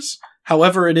capabilities.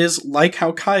 However, it is, like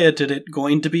how Kaya did it,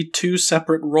 going to be 2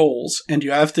 separate rolls, and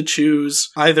you have to choose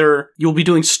either you'll be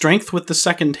doing strength with the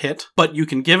second hit, but you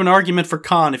can give an argument for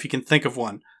con if you can think of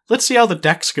one. Let's see how the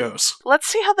dex goes. Let's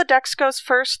see how the dex goes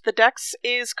first. The dex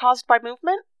is caused by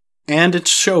movement? And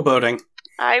it's showboating.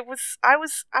 I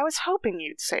was hoping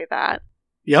you'd say that.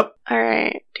 Yep.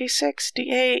 Alright, D6,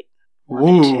 D8, 1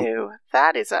 Ooh. and 2.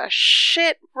 That is a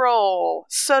shit roll.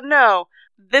 So no,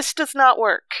 this does not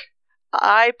work.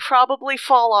 I probably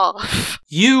fall off.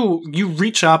 You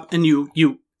reach up and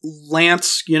you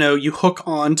lance, you hook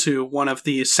onto one of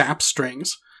the sap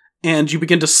strings, and you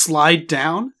begin to slide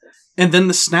down, and then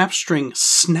the snap string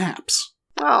snaps.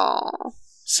 Oh.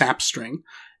 Sap string.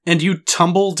 And you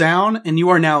tumble down, and you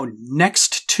are now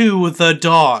next to the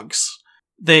dogs.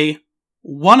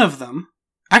 One of them,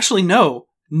 actually no,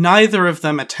 neither of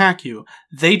them attack you.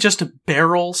 They just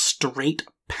barrel straight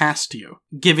past you,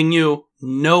 giving you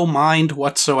no mind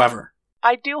whatsoever.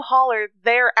 I do holler,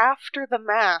 they're after the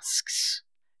masks.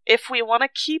 If we want to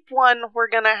keep one, we're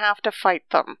gonna have to fight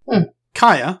them.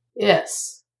 Kaya?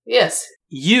 Yes.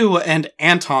 You and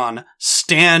Anton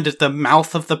stand at the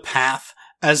mouth of the path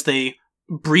as they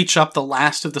breach up the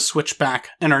last of the switchback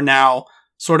and are now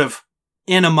sort of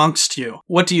in amongst you.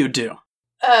 What do you do?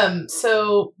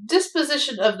 So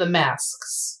disposition of the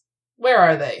masks. Where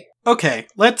are they? Okay,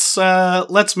 let's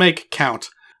make count.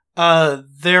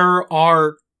 There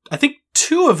are, I think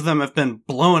 2 of them have been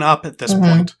blown up at this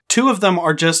point. 2 of them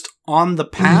are just on the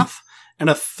path, and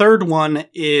a 3rd one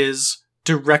is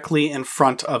directly in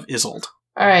front of Isolde.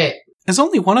 Alright. Has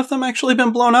only one of them actually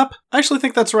been blown up? I actually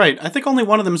think that's right. I think only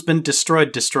one of them's been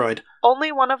destroyed.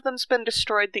 Only one of them's been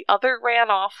destroyed. The other ran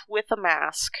off with a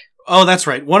mask. Oh, that's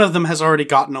right. One of them has already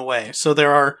gotten away. So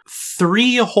there are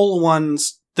 3 whole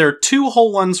ones. There are 2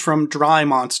 whole ones from dry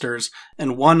monsters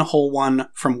and 1 whole one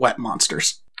from wet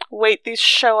monsters. Wait, these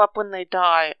show up when they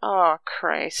die. Oh,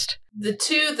 Christ. The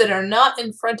 2 that are not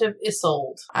in front of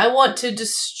Isolde. I want to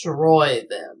destroy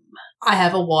them. I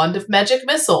have a wand of magic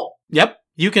missile. Yep.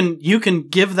 You can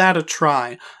give that a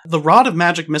try. The Rod of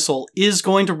Magic Missile is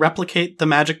going to replicate the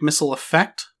Magic Missile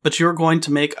effect, but you're going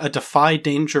to make a Defy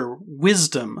Danger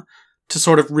Wisdom to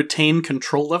sort of retain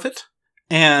control of it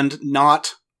and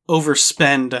not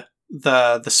overspend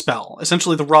the spell.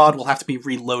 Essentially, the rod will have to be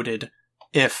reloaded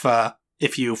if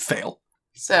you fail.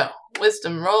 So,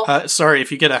 wisdom roll. Sorry,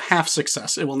 if you get a half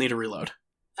success, it will need a reload.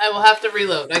 I will have to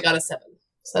reload. I got a 7.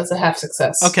 So that's a half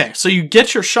success. Okay, so you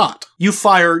get your shot. You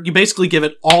fire, you basically give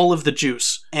it all of the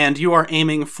juice, and you are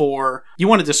aiming for... You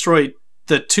want to destroy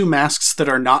the 2 masks that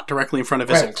are not directly in front of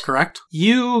Isolde, Right. correct?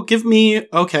 You give me...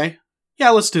 Okay. Yeah,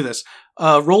 let's do this.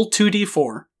 Roll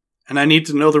 2d4, and I need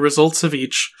to know the results of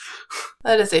each.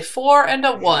 That is a 4 and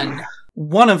a 1.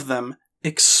 One of them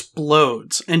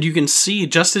explodes, and you can see,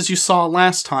 just as you saw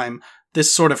last time,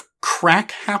 this sort of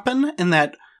crack happen, and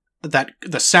that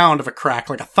the sound of a crack,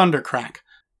 like a thunder crack,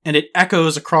 and it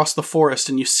echoes across the forest,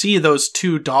 and you see those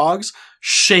 2 dogs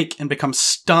shake and become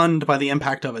stunned by the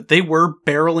impact of it. They were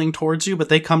barreling towards you, but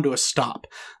they come to a stop.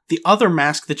 The other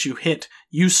mask that you hit,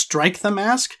 you strike the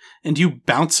mask, and you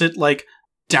bounce it, like,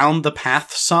 down the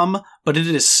path some, but it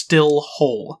is still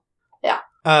whole. Yeah.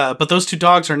 But those 2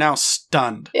 dogs are now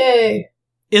stunned. Yay.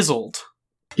 Isolde,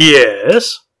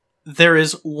 Yes. there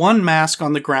is one mask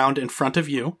on the ground in front of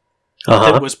you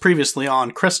Uh-huh. that was previously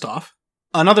on Kristoff.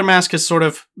 Another mask has sort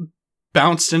of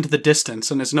bounced into the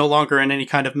distance and is no longer in any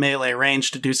kind of melee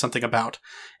range to do something about.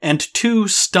 And 2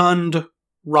 stunned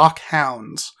rock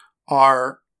hounds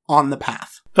are on the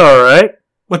path. All right.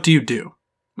 What do you do?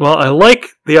 Well, I like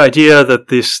the idea that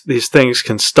these things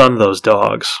can stun those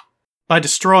dogs. By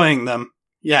destroying them,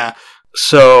 yeah.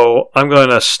 So I'm going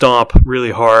to stomp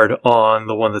really hard on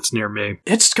the one that's near me.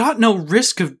 It's got no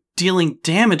risk of dealing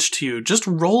damage to you. Just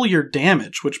roll your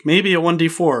damage, which may be a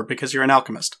 1d4 because you're an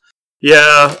alchemist.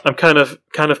 Yeah, I'm kind of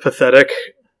pathetic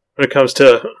when it comes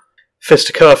to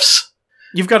fisticuffs.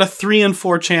 You've got a 3 in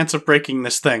 4 chance of breaking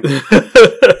this thing.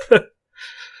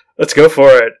 Let's go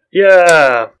for it.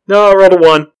 Yeah. No, I rolled a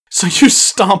 1. So you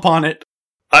stomp on it.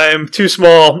 I'm too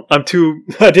small. I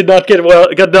did not get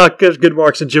good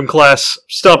marks in gym class.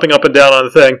 Stomping up and down on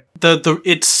the thing.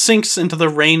 It sinks into the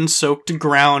rain-soaked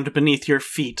ground beneath your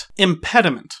feet.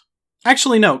 Impediment.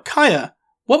 Actually, no. Kaya,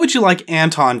 what would you like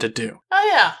Anton to do?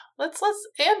 Oh yeah. Let's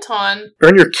Anton,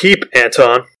 Earn your keep,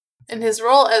 Anton. in his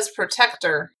role as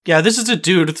protector. Yeah, this is a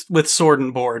dude with sword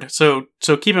and board. So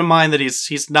keep in mind that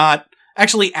he's not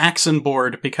actually axe and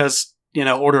board because,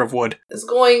 Order of Wood. Is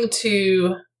going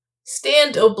to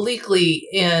stand obliquely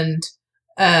and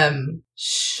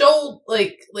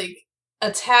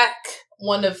attack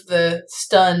one of the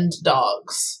stunned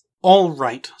dogs. All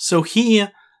right. So he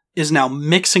is now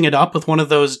mixing it up with one of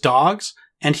those dogs,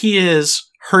 and he is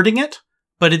hurting it,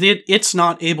 but it's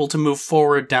not able to move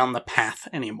forward down the path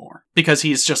anymore because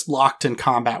he's just locked in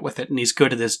combat with it and he's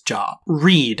good at his job.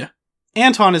 Reed.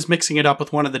 Anton is mixing it up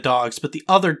with one of the dogs, but the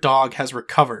other dog has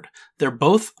recovered. They're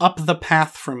both up the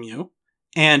path from you,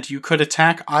 and you could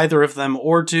attack either of them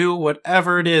or do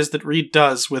whatever it is that Reed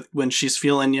does when she's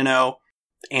feeling,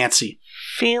 antsy.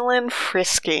 Feeling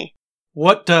frisky.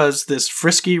 What does this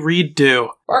frisky Reed do?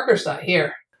 Barker's not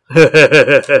here.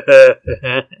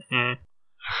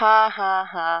 Ha ha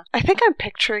ha. I think I'm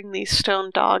picturing these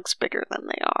stone dogs bigger than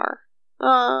they are.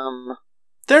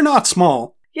 They're not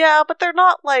small. Yeah, but they're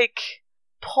not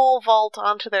pole vault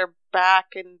onto their back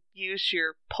and use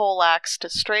your pole axe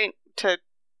to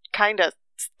kind of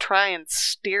try and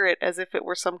steer it as if it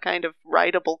were some kind of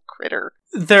rideable critter.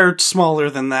 They're smaller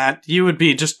than that. You would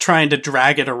be just trying to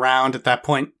drag it around at that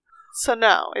point. So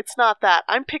no, it's not that.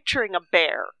 I'm picturing a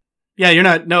bear. Yeah, you're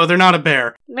not. No, they're not a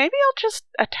bear. Maybe I'll just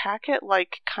attack it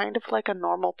kind of like a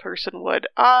normal person would.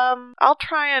 I'll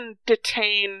try and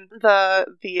detain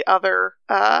the other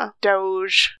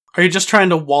doge. Are you just trying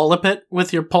to wallop it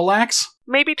with your poleaxe?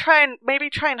 Maybe try and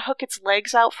hook its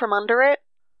legs out from under it.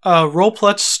 Roll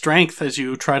plus strength as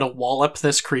you try to wallop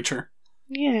this creature.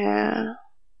 Yeah.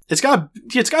 It's got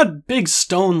big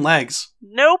stone legs.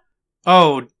 Nope.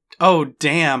 Oh,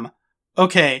 damn.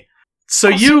 Okay.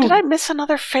 So did I miss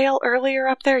another fail earlier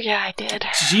up there? Yeah, I did.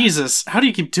 Jesus, how do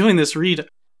you keep doing this, Reed?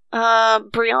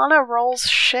 Brianna rolls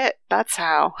shit. That's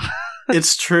how.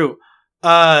 It's true.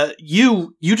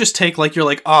 You just take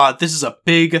this is a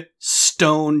big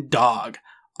stone dog.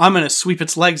 I'm gonna sweep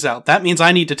its legs out. That means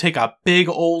I need to take a big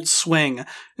old swing.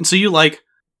 And so you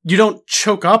don't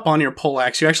choke up on your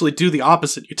poleaxe. You actually do the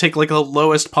opposite. You take the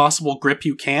lowest possible grip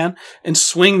you can and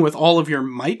swing with all of your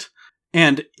might.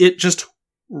 And it just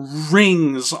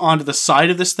rings onto the side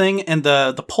of this thing, and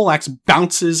the poleaxe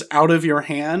bounces out of your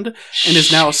hand and is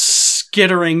now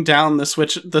skittering down the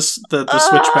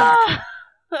switchback.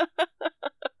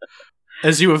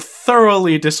 As you have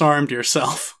thoroughly disarmed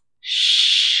yourself.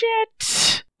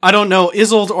 Shit. I don't know,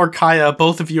 Isolde or Kaya,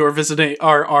 both of you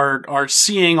are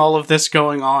seeing all of this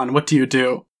going on. What do you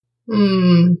do?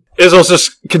 Isolde's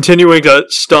just continuing to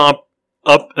stomp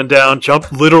up and down,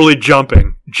 literally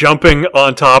jumping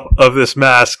on top of this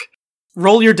mask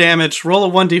Roll your damage. Roll a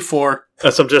 1d4.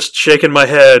 As I'm just shaking my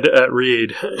head at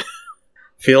Reed.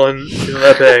 feeling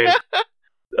that pain.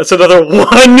 That's another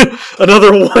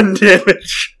one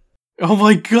damage. Oh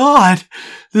my god!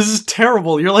 This is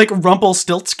terrible. You're like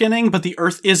Rumpelstiltskinning, but the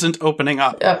earth isn't opening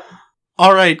up. Yep.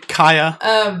 Alright,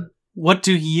 Kaya. What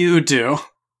do you do?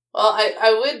 Well,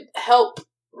 I would help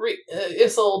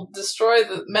Isolde destroy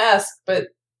the mask, but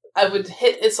I would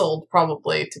hit Isolde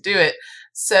probably to do it.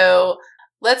 So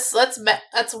let's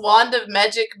Wand of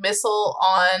Magic Missile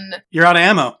on. You're out of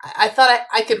ammo. I thought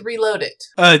I could reload it.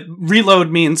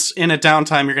 Reload means in a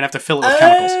downtime you're gonna have to fill it with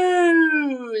chemicals.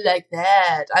 Oh, like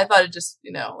that. I thought it just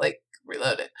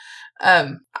reload it.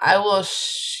 I will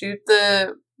shoot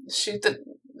the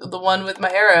one with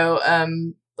my arrow.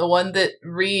 The one that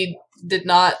Reed did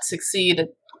not succeed at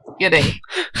getting.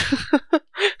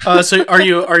 So are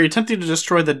you attempting to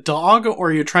destroy the dog, or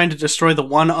are you trying to destroy the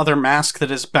one other mask that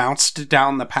has bounced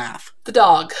down the path? The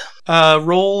dog.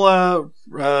 Roll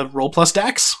plus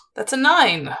dex. That's a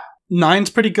 9. 9's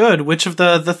pretty good. Which of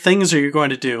the things are you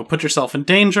going to do? Put yourself in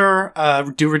danger,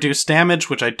 do reduced damage,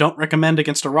 which I don't recommend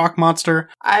against a rock monster.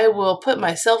 I will put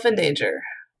myself in danger.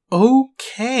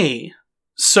 Okay.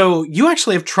 So you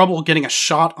actually have trouble getting a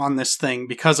shot on this thing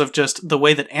because of just the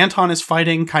way that Anton is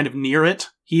fighting kind of near it.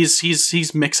 He's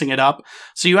mixing it up.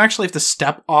 So you actually have to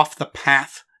step off the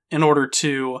path in order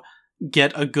to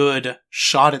get a good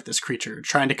shot at this creature,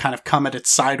 trying to kind of come at it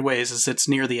sideways as it's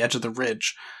near the edge of the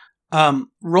ridge.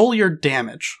 Roll your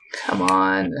damage. Come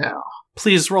on now.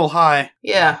 Please roll high.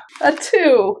 Yeah. A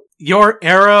 2. Your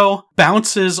arrow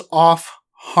bounces off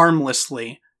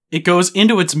harmlessly. It goes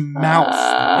into its mouth,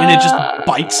 and it just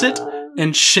bites it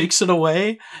and shakes it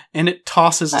away, and it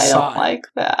tosses aside. I don't like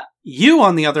that. You,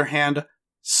 on the other hand,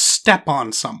 step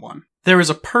on someone. There is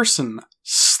a person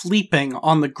sleeping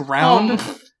on the ground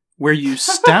where you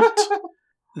stepped.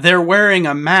 They're wearing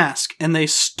a mask, and they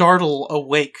startle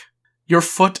awake. Your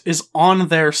foot is on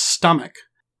their stomach.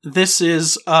 This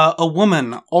is a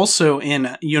woman, also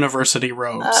in university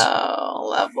robes. Oh,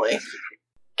 lovely.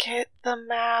 Get the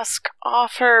mask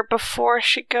off her before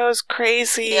she goes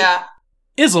crazy. Yeah.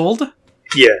 Isolde?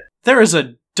 Yeah. There is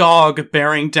a dog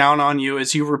bearing down on you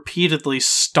as you repeatedly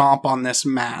stomp on this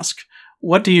mask.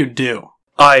 What do you do?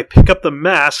 I pick up the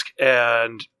mask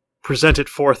and present it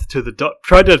forth to the dog.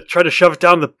 Try to shove it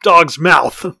down the dog's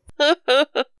mouth.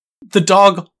 The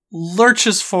dog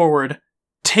lurches forward,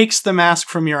 takes the mask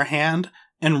from your hand,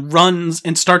 and runs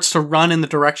and starts to run in the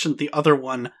direction the other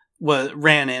one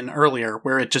ran in earlier,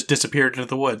 where it just disappeared into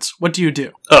the woods. What do you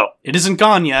do? Oh. It isn't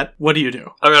gone yet. What do you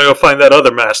do? I'm gonna go find that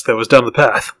other mask that was down the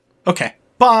path. Okay.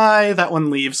 Bye. That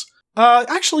one leaves.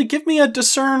 Actually, give me a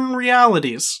discern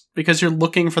realities, because you're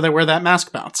looking for where that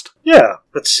mask bounced. Yeah,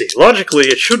 let's see. Logically,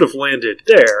 it should have landed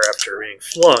there after being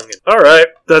flung. Alright,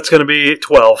 that's gonna be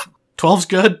 12. 12's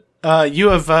good. You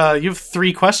have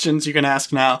 3 questions you can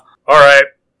ask now. Alright,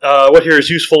 what here is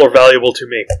useful or valuable to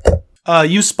me?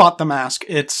 You spot the mask.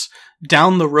 It's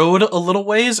down the road a little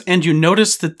ways, and you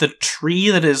notice that the tree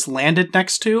that is landed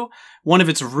next to, one of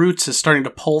its roots is starting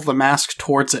to pull the mask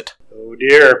towards it. Oh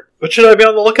dear. What should I be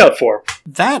on the lookout for?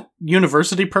 That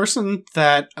university person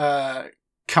that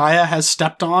Kaya has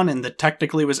stepped on and that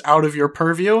technically was out of your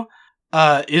purview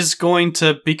is going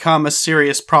to become a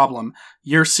serious problem.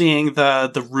 You're seeing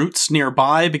the roots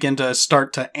nearby begin to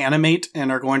start to animate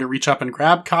and are going to reach up and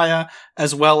grab Kaya,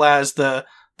 as well as the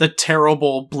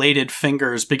terrible bladed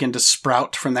fingers begin to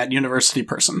sprout from that university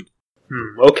person.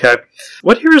 Okay.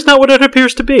 What here is not what it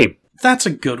appears to be? That's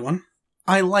a good one.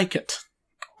 I like it.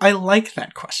 I like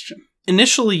that question.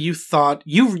 Initially, you thought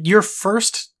your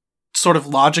first sort of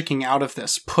logicking out of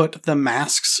this put the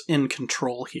masks in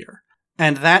control here.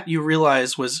 And that you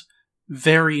realize was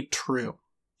very true.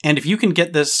 And if you can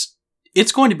get this,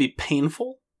 it's going to be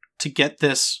painful to get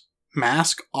this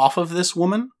mask off of this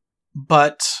woman,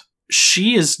 but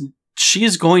she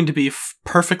is going to be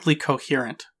perfectly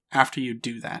coherent after you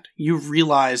do that. You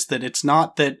realize that it's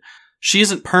not that she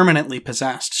isn't permanently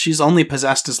possessed. She's only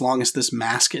possessed as long as this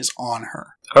mask is on her.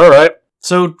 Alright.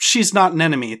 So she's not an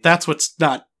enemy. That's what's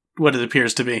not what it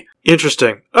appears to be.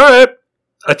 Interesting. Alright.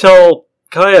 I tell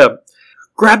Kaya,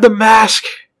 grab the mask.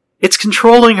 It's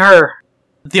controlling her.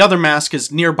 The other mask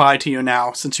is nearby to you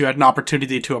now, since you had an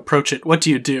opportunity to approach it. What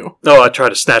do you do? Oh, I try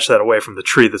to snatch that away from the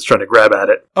tree that's trying to grab at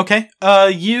it. Okay,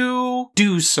 you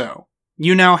do so.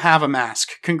 You now have a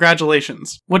mask.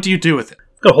 Congratulations. What do you do with it?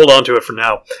 I'm gonna hold on to it for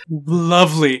now.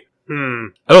 Lovely. I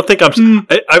don't think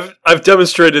I've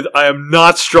demonstrated I am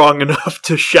not strong enough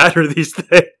to shatter these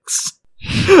things.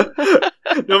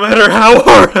 No matter how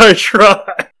hard I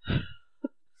try.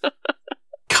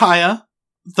 Kaya,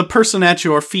 the person at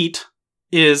your feet,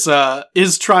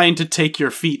 is trying to take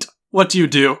your feet. What do you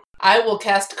do? I will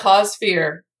cast Cause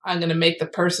Fear. I'm going to make the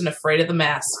person afraid of the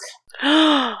mask.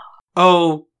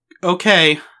 Oh,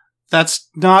 okay. That's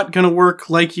not gonna work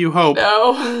like you hope.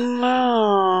 No.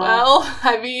 No. Well,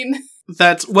 I mean...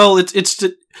 It's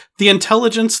the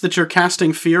intelligence that you're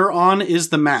casting fear on is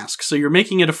the mask, so you're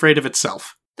making it afraid of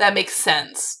itself. That makes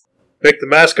sense. Make the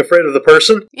mask afraid of the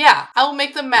person? Yeah, I will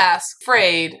make the mask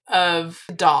afraid of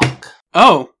the dog.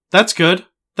 Oh, that's good.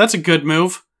 That's a good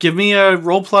move. Give me a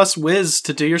roll plus whiz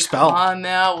to do your spell. Come on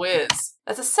now, whiz.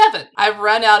 That's a 7. I've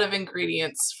run out of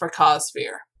ingredients for Cause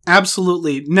Fear.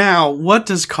 Absolutely. Now, what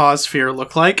does cause fear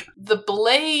look like? The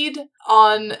blade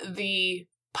on the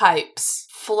pipes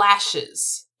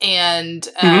flashes, and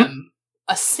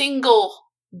a single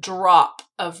drop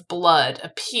of blood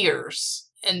appears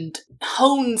and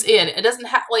hones in. It doesn't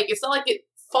have, it's not like it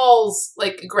falls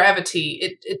like gravity.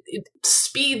 It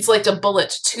speeds like a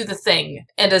bullet to the thing,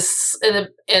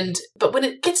 but when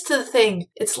it gets to the thing,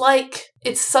 it's like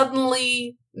it's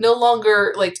suddenly no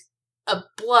longer like a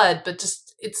blood, but just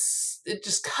it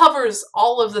just covers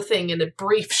all of the thing in a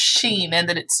brief sheen, and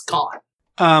then it's gone.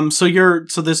 So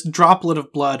this droplet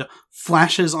of blood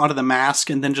flashes onto the mask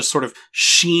and then just sort of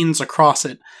sheens across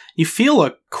it. You feel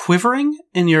a quivering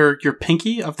in your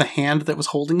pinky of the hand that was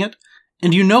holding it,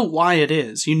 and you know why it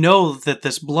is. You know that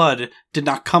this blood did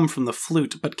not come from the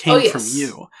flute, but came from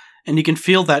you. And you can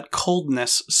feel that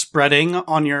coldness spreading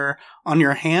on your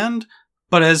hand.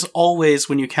 But as always,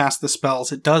 when you cast the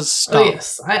spells, it does stop. Oh,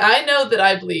 yes. I know that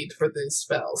I bleed for these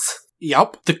spells.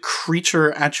 Yep. The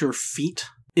creature at your feet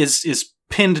is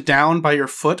pinned down by your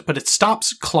foot, but it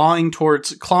stops clawing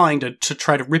to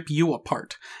try to rip you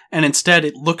apart. And instead,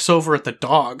 it looks over at the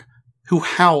dog, who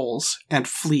howls and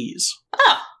flees.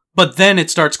 Ah. But then it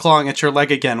starts clawing at your leg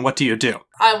again. What do you do?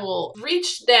 I will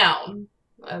reach down.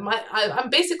 I'm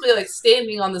basically like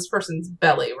standing on this person's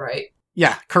belly, right?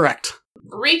 Yeah, correct.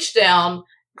 Reach down,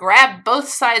 grab both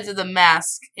sides of the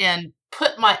mask, and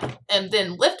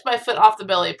then lift my foot off the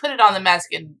belly, put it on the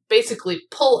mask, and basically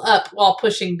pull up while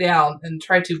pushing down and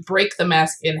try to break the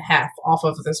mask in half off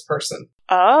of this person.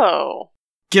 Oh.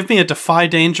 Give me a Defy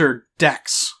Danger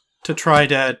dex to try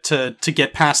to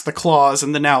get past the claws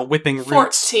and the now whipping roots.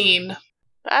 14.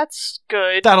 That's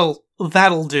good.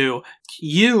 That'll do.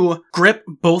 You grip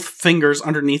both fingers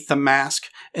underneath the mask,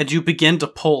 and you begin to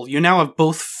pull. You now have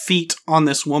both feet on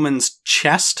this woman's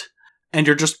chest, and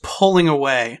you're just pulling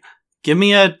away. Give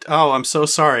me I'm so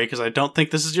sorry, because I don't think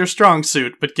this is your strong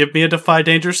suit, but give me a Defy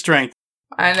Danger strength.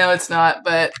 I know it's not,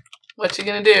 but what you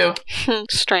gonna do?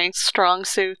 Strength, strong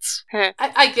suits.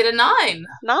 I get a 9.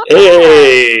 Not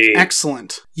Hey!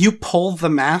 Excellent. You pull the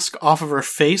mask off of her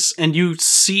face, and you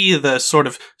see the sort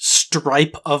of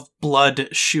stripe of blood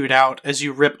shoot out as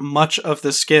you rip much of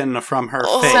the skin from her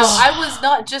face. So I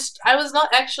was not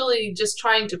actually just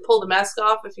trying to pull the mask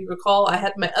off. If you recall, I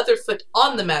had my other foot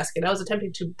on the mask, and I was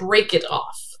attempting to break it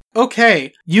off.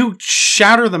 Okay, you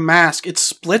shatter the mask. It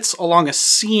splits along a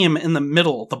seam in the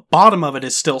middle. The bottom of it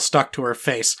is still stuck to her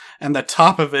face, and the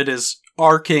top of it is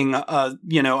arcing,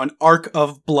 an arc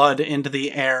of blood into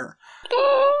the air.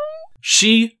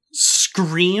 She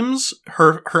screams.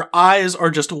 Her eyes are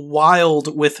just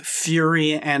wild with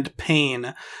fury and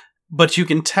pain, but you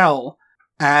can tell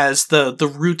as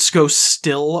the roots go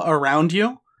still around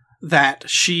you that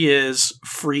she is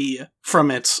free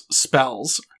from its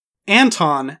spells.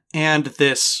 Anton and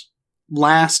this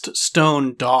last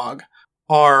stone dog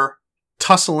are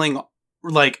tussling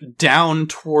down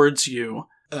towards you,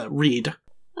 Reed.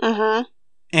 Mm-hmm.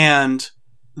 And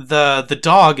the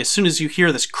dog, as soon as you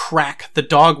hear this crack, the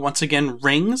dog once again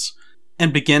rings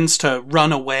and begins to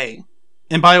run away.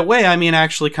 And by away, I mean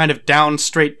actually kind of down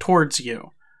straight towards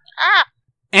you. Ah!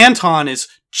 Anton is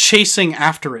chasing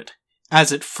after it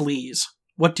as it flees.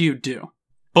 What do you do?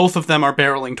 Both of them are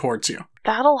barreling towards you.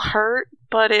 That'll hurt,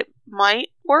 but it might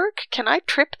work. Can I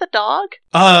trip the dog?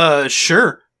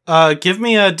 Sure. Give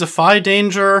me a Defy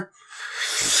Danger.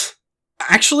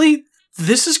 Actually,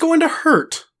 this is going to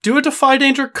hurt. Do a Defy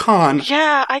Danger con.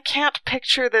 Yeah, I can't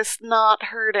picture this not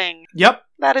hurting. Yep.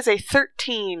 That is a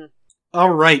 13.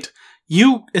 Alright.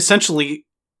 You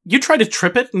try to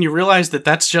trip it, and you realize that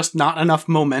that's just not enough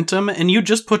momentum, and you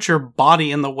just put your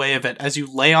body in the way of it as you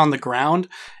lay on the ground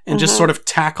and just sort of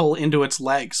tackle into its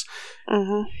legs.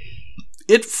 Mm-hmm.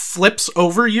 It flips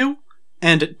over you,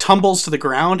 and it tumbles to the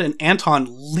ground, and Anton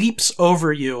leaps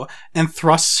over you and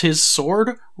thrusts his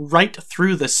sword right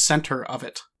through the center of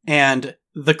it. And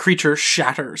the creature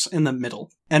shatters in the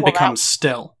middle and becomes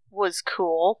still. Was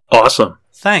cool. Awesome.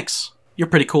 Thanks. You're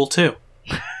pretty cool, too.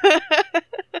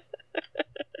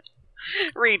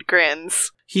 Reed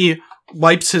grins. He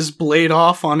wipes his blade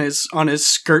off on his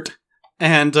skirt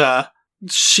and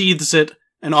sheathes it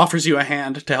and offers you a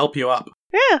hand to help you up.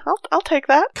 Yeah, I'll take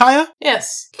that. Kaya,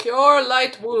 Yes. Cure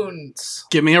light wounds.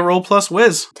 give me a roll plus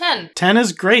whiz. 10. 10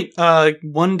 is great.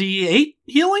 1d8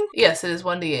 healing? Yes, it is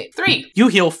 1d8. 3. You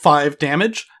heal 5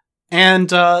 damage, and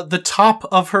the top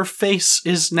of her face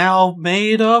is now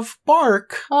made of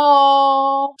bark.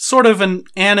 Oh. Sort of an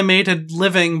animated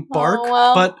living bark, Oh,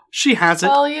 well. but she has it.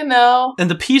 Well, you know.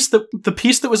 And the piece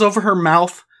that was over her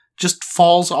mouth just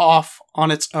falls off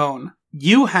on its own.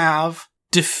 You have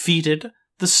defeated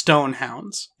the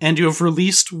Stonehounds, and you have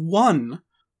released one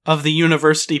of the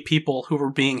university people who were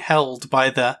being held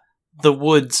by the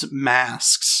woods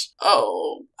masks.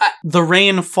 Oh. The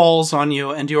rain falls on you,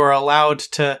 and you are allowed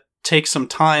to take some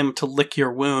time to lick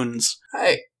your wounds.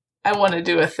 I want to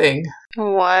do a thing.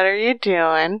 What are you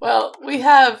doing? Well, we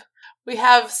have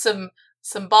some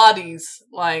bodies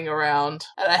lying around,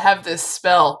 and I have this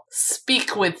spell,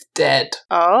 Speak with Dead.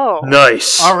 Oh.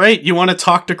 Nice. All right, you want to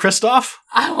talk to Kristoff?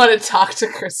 I want to talk to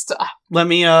Kristoff. Let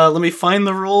me find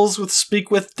the rules with Speak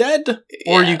with Dead,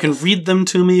 or you can Yes. read them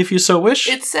to me if you so wish.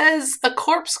 It says, a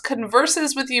corpse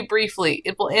converses with you briefly.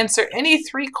 It will answer any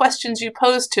 3 questions you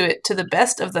pose to it to the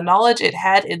best of the knowledge it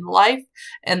had in life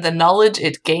and the knowledge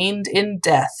it gained in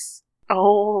death.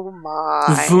 Oh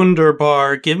my.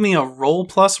 Wunderbar. Give me a roll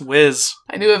plus whiz.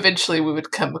 I knew eventually we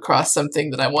would come across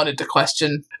something that I wanted to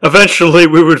question. Eventually,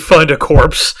 we would find a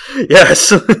corpse.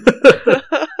 Yes.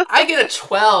 I get a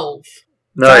 12.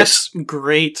 Nice. That's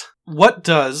great. What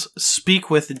does Speak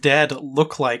with Dead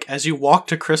look like as you walk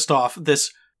to Kristoff,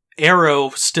 this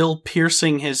arrow still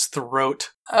piercing his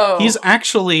throat? Oh. He's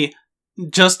actually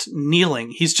just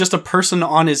kneeling. He's just a person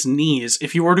on his knees.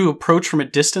 If you were to approach from a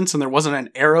distance and there wasn't an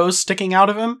arrow sticking out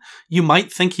of him, you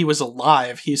might think he was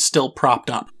alive. He's still propped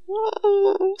up.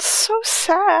 So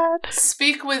sad.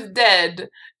 Speak with Dead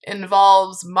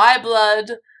involves my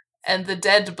blood and the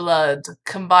dead blood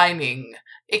combining.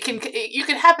 You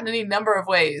can happen any number of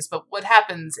ways, but what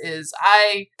happens is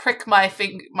I prick my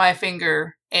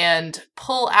finger and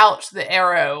pull out the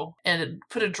arrow and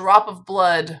put a drop of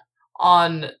blood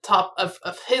on top of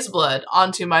his blood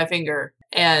onto my finger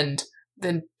and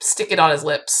then stick it on his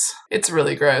lips. It's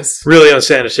really gross. Really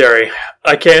unsanitary.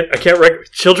 I can't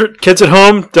kids at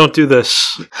home, don't do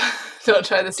this. Don't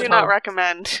try this Do at not home.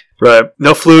 recommend. Right.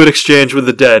 No fluid exchange with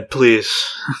the dead, please.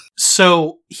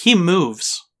 So he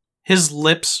moves. His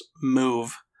lips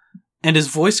move. And his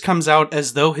voice comes out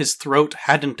as though his throat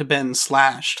hadn't been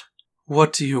slashed.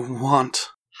 What do you want?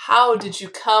 How did you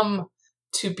come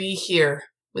to be here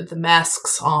with the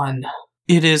masks on?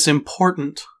 It is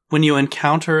important when you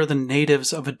encounter the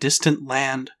natives of a distant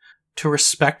land to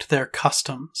respect their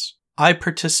customs. I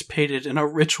participated in a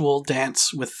ritual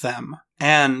dance with them,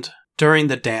 and during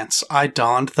the dance I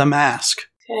donned the mask.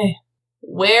 Okay.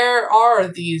 Where are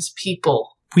these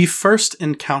people? We first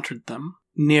encountered them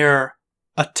near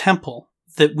a temple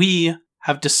that we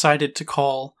have decided to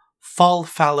call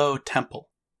Falfallow Temple.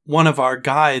 One of our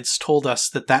guides told us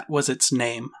that was its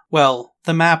name. Well,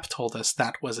 the map told us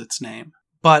that was its name.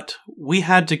 But we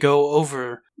had to go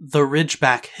over the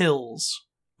Ridgeback Hills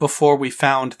before we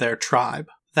found their tribe.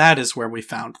 That is where we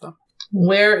found them.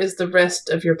 Where is the rest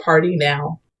of your party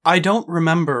now? I don't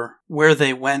remember where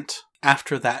they went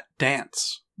after that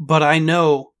dance, but I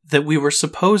know that we were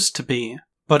supposed to be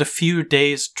but a few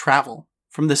days' travel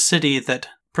from the city that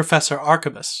Professor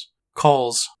Archibus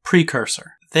calls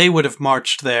Precursor. They would have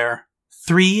marched there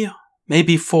 3,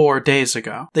 maybe 4 days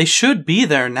ago. They should be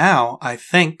there now, I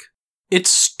think. It's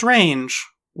strange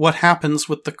what happens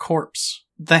with the corpse.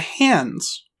 The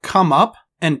hands come up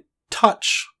and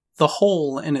touch the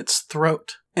hole in its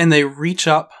throat, and they reach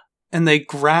up and they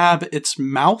grab its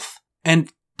mouth,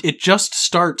 and it just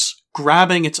starts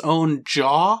grabbing its own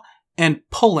jaw and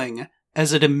pulling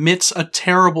as it emits a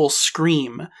terrible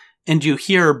scream, and you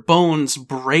hear bones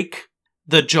break.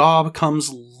 The jaw comes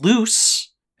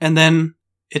loose, and then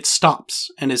it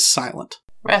stops and is silent.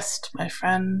 Rest, my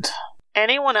friend.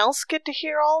 Anyone else get to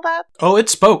hear all that? Oh, it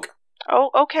spoke. Oh,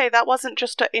 okay, that wasn't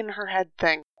just a in-her-head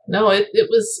thing. No,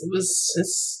 it's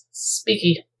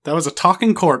speaky. That was a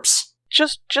talking corpse.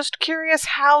 Just curious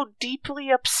how deeply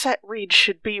upset Reed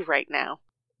should be right now.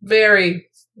 Very,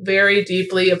 very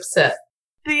deeply upset.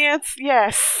 The answer,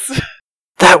 yes.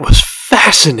 That was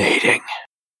fascinating.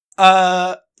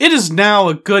 It is now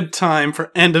a good time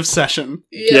for end of session.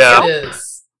 Yes, Yeah. it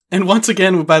is. And once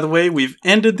again, by the way, we've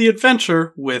ended the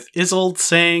adventure with Isolde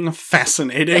saying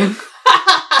fascinating.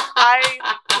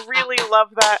 I really love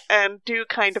that and do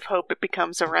kind of hope it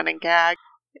becomes a running gag.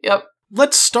 Yep.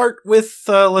 Let's start with,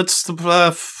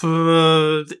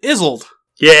 Isolde.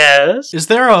 Yes? Is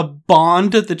there a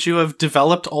bond that you have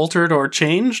developed, altered, or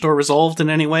changed, or resolved in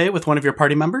any way with one of your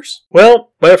party members?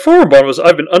 Well, my former bond was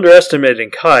I've been underestimating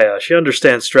Kaya. She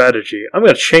understands strategy. I'm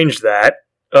going to change that.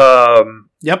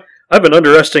 Yep. I've been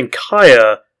underestimating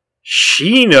Kaya.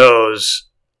 She knows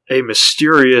a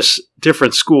mysterious,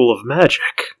 different school of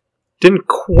magic. Didn't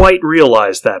quite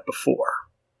realize that before.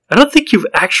 I don't think you've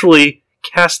actually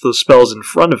cast those spells in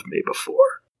front of me before.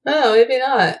 Oh, maybe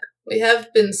not. We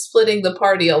have been splitting the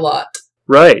party a lot.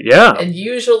 Right, yeah. And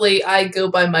usually I go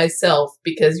by myself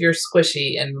because you're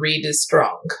squishy and Reed is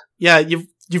strong. Yeah, you've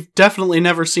definitely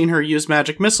never seen her use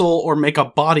magic missile or make a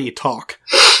body talk.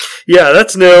 Yeah,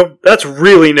 that's new. That's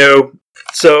really new.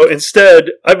 So instead,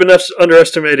 I've been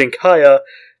underestimating Kaya.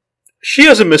 She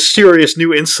has a mysterious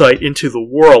new insight into the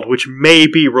world, which may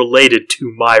be related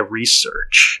to my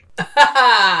research.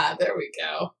 There we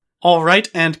go. All right,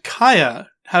 and Kaya,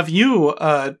 have you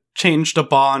changed a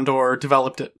bond or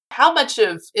developed it? How much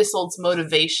of Isolde's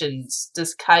motivations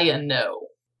does Kaya know?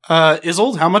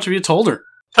 Isolde, how much have you told her?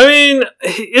 I mean,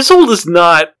 Isolde is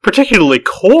not particularly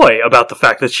coy about the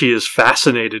fact that she is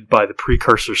fascinated by the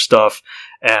precursor stuff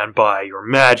and by your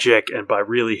magic and by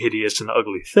really hideous and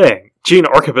ugly thing. Jean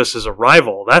Archibus is a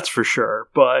rival, that's for sure,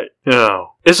 but,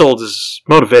 Isolde is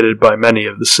motivated by many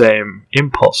of the same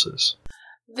impulses.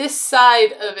 This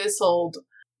side of Isolde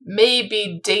may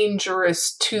be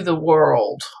dangerous to the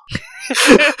world.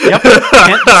 Yep,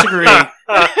 can't disagree.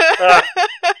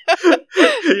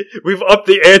 We've upped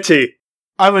the ante.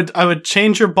 I would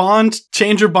change your bond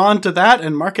to that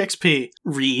and mark XP.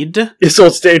 Read.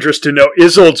 Isolde's dangerous to know.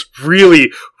 Isolde's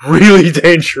really, really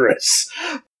dangerous.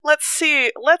 Let's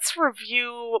see. Let's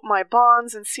review my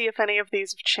bonds and see if any of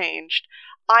these have changed.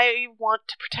 I want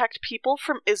to protect people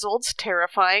from Isolde's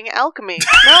terrifying alchemy.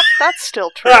 Nope, that's still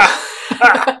true.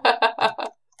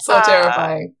 So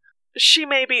terrifying. She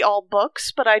may be all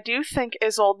books, but I do think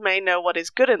Isolde may know what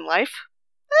is good in life.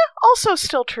 Also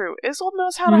still true. Isolde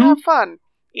knows how to have fun,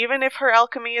 even if her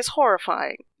alchemy is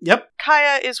horrifying. Yep.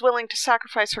 Kaya is willing to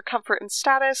sacrifice her comfort and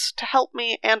status to help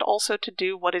me and also to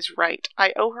do what is right.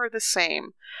 I owe her the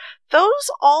same. Those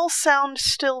all sound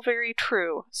still very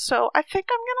true, so I think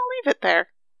I'm going to leave it there.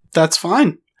 That's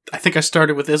fine. I think I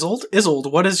started with Isolde. Isolde,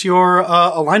 what is your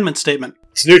alignment statement?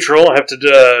 It's neutral. I have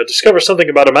to discover something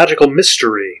about a magical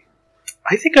mystery.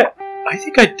 I think I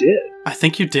did. I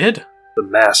think you did. The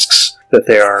masks, that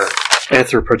they are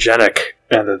anthropogenic,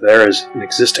 and that there is an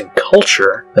existing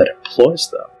culture that employs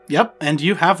them. Yep, and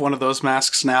you have one of those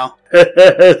masks now.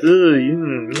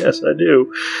 Yes, I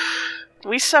do.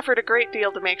 We suffered a great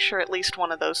deal to make sure at least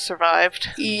one of those survived.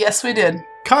 Yes, we did.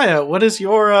 Kaya, what is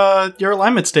your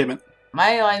alignment statement?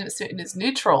 My alignment statement is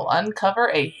neutral. Uncover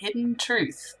a hidden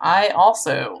truth. I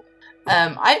also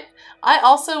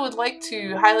would like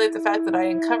to highlight the fact that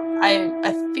I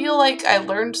feel like I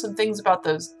learned some things about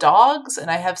those dogs,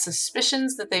 and I have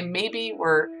suspicions that there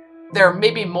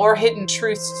may be more hidden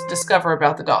truths to discover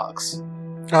about the dogs.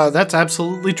 That's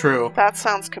absolutely true. That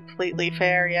sounds completely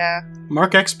fair, yeah.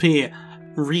 Mark XP.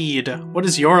 Read, what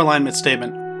is your alignment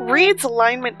statement? Reed's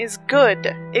alignment is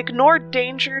good. Ignore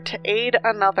danger to aid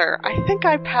another. I think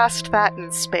I passed that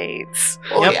in spades.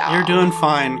 Oh, yep, yeah. You're doing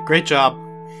fine. Great job.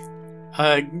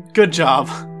 Good job.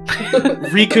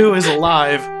 Riku is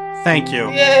alive. Thank you.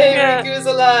 Yay, Yeah. Riku is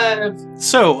alive!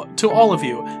 So, to all of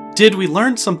you, did we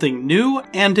learn something new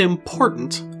and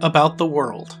important about the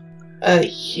world?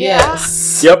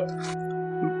 Yes. Yep.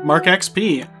 Mark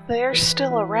XP. They're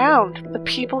still around. The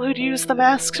people who'd use the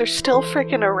masks are still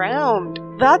friggin' around.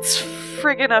 That's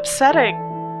friggin' upsetting.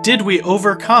 Did we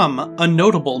overcome a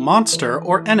notable monster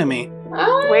or enemy?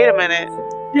 Wait a minute.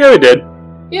 Yeah, we did.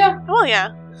 Yeah. Well,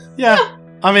 yeah. Yeah.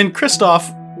 I mean,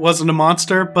 Kristoff wasn't a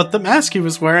monster, but the mask he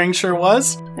was wearing sure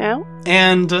was. Yeah?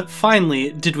 And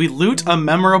finally, did we loot a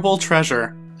memorable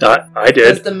treasure? I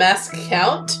Does did. the mask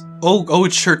count? Oh,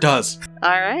 it sure does.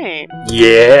 Alright.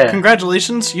 Yeah.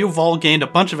 Congratulations, you've all gained a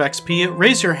bunch of XP.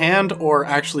 Raise your hand or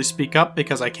actually speak up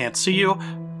because I can't see you.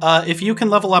 If you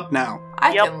can level up now.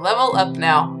 I Yep. can level up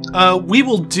now. We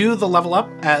will do the level up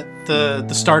at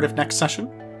the start of next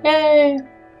session. Yay!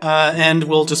 And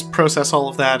we'll just process all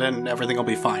of that and everything will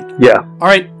be fine. Yeah.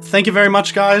 Alright, thank you very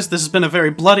much, guys. This has been a very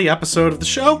bloody episode of the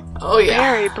show. Oh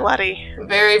yeah. Very bloody.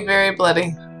 Very, very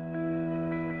bloody.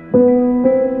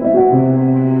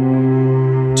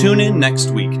 Tune in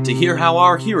next week to hear how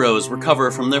our heroes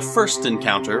recover from their first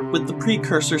encounter with the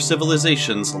precursor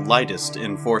civilization's lightest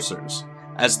enforcers,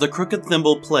 as the Crooked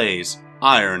Thimble plays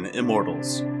Iron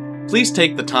Immortals. Please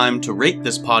take the time to rate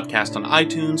this podcast on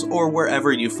iTunes or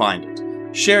wherever you find it.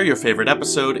 Share your favorite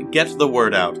episode, get the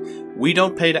word out. We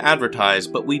don't pay to advertise,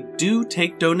 but we do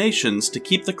take donations to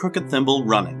keep the Crooked Thimble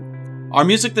running. Our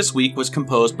music this week was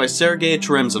composed by Sergei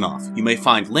Cheremzanov. You may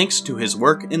find links to his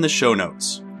work in the show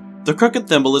notes. The Crooked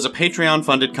Thimble is a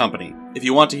Patreon-funded company. If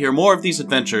you want to hear more of these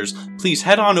adventures, please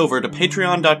head on over to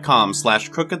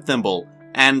patreon.com/crookedthimble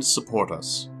and support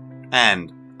us.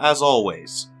 And, as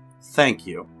always, thank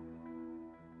you.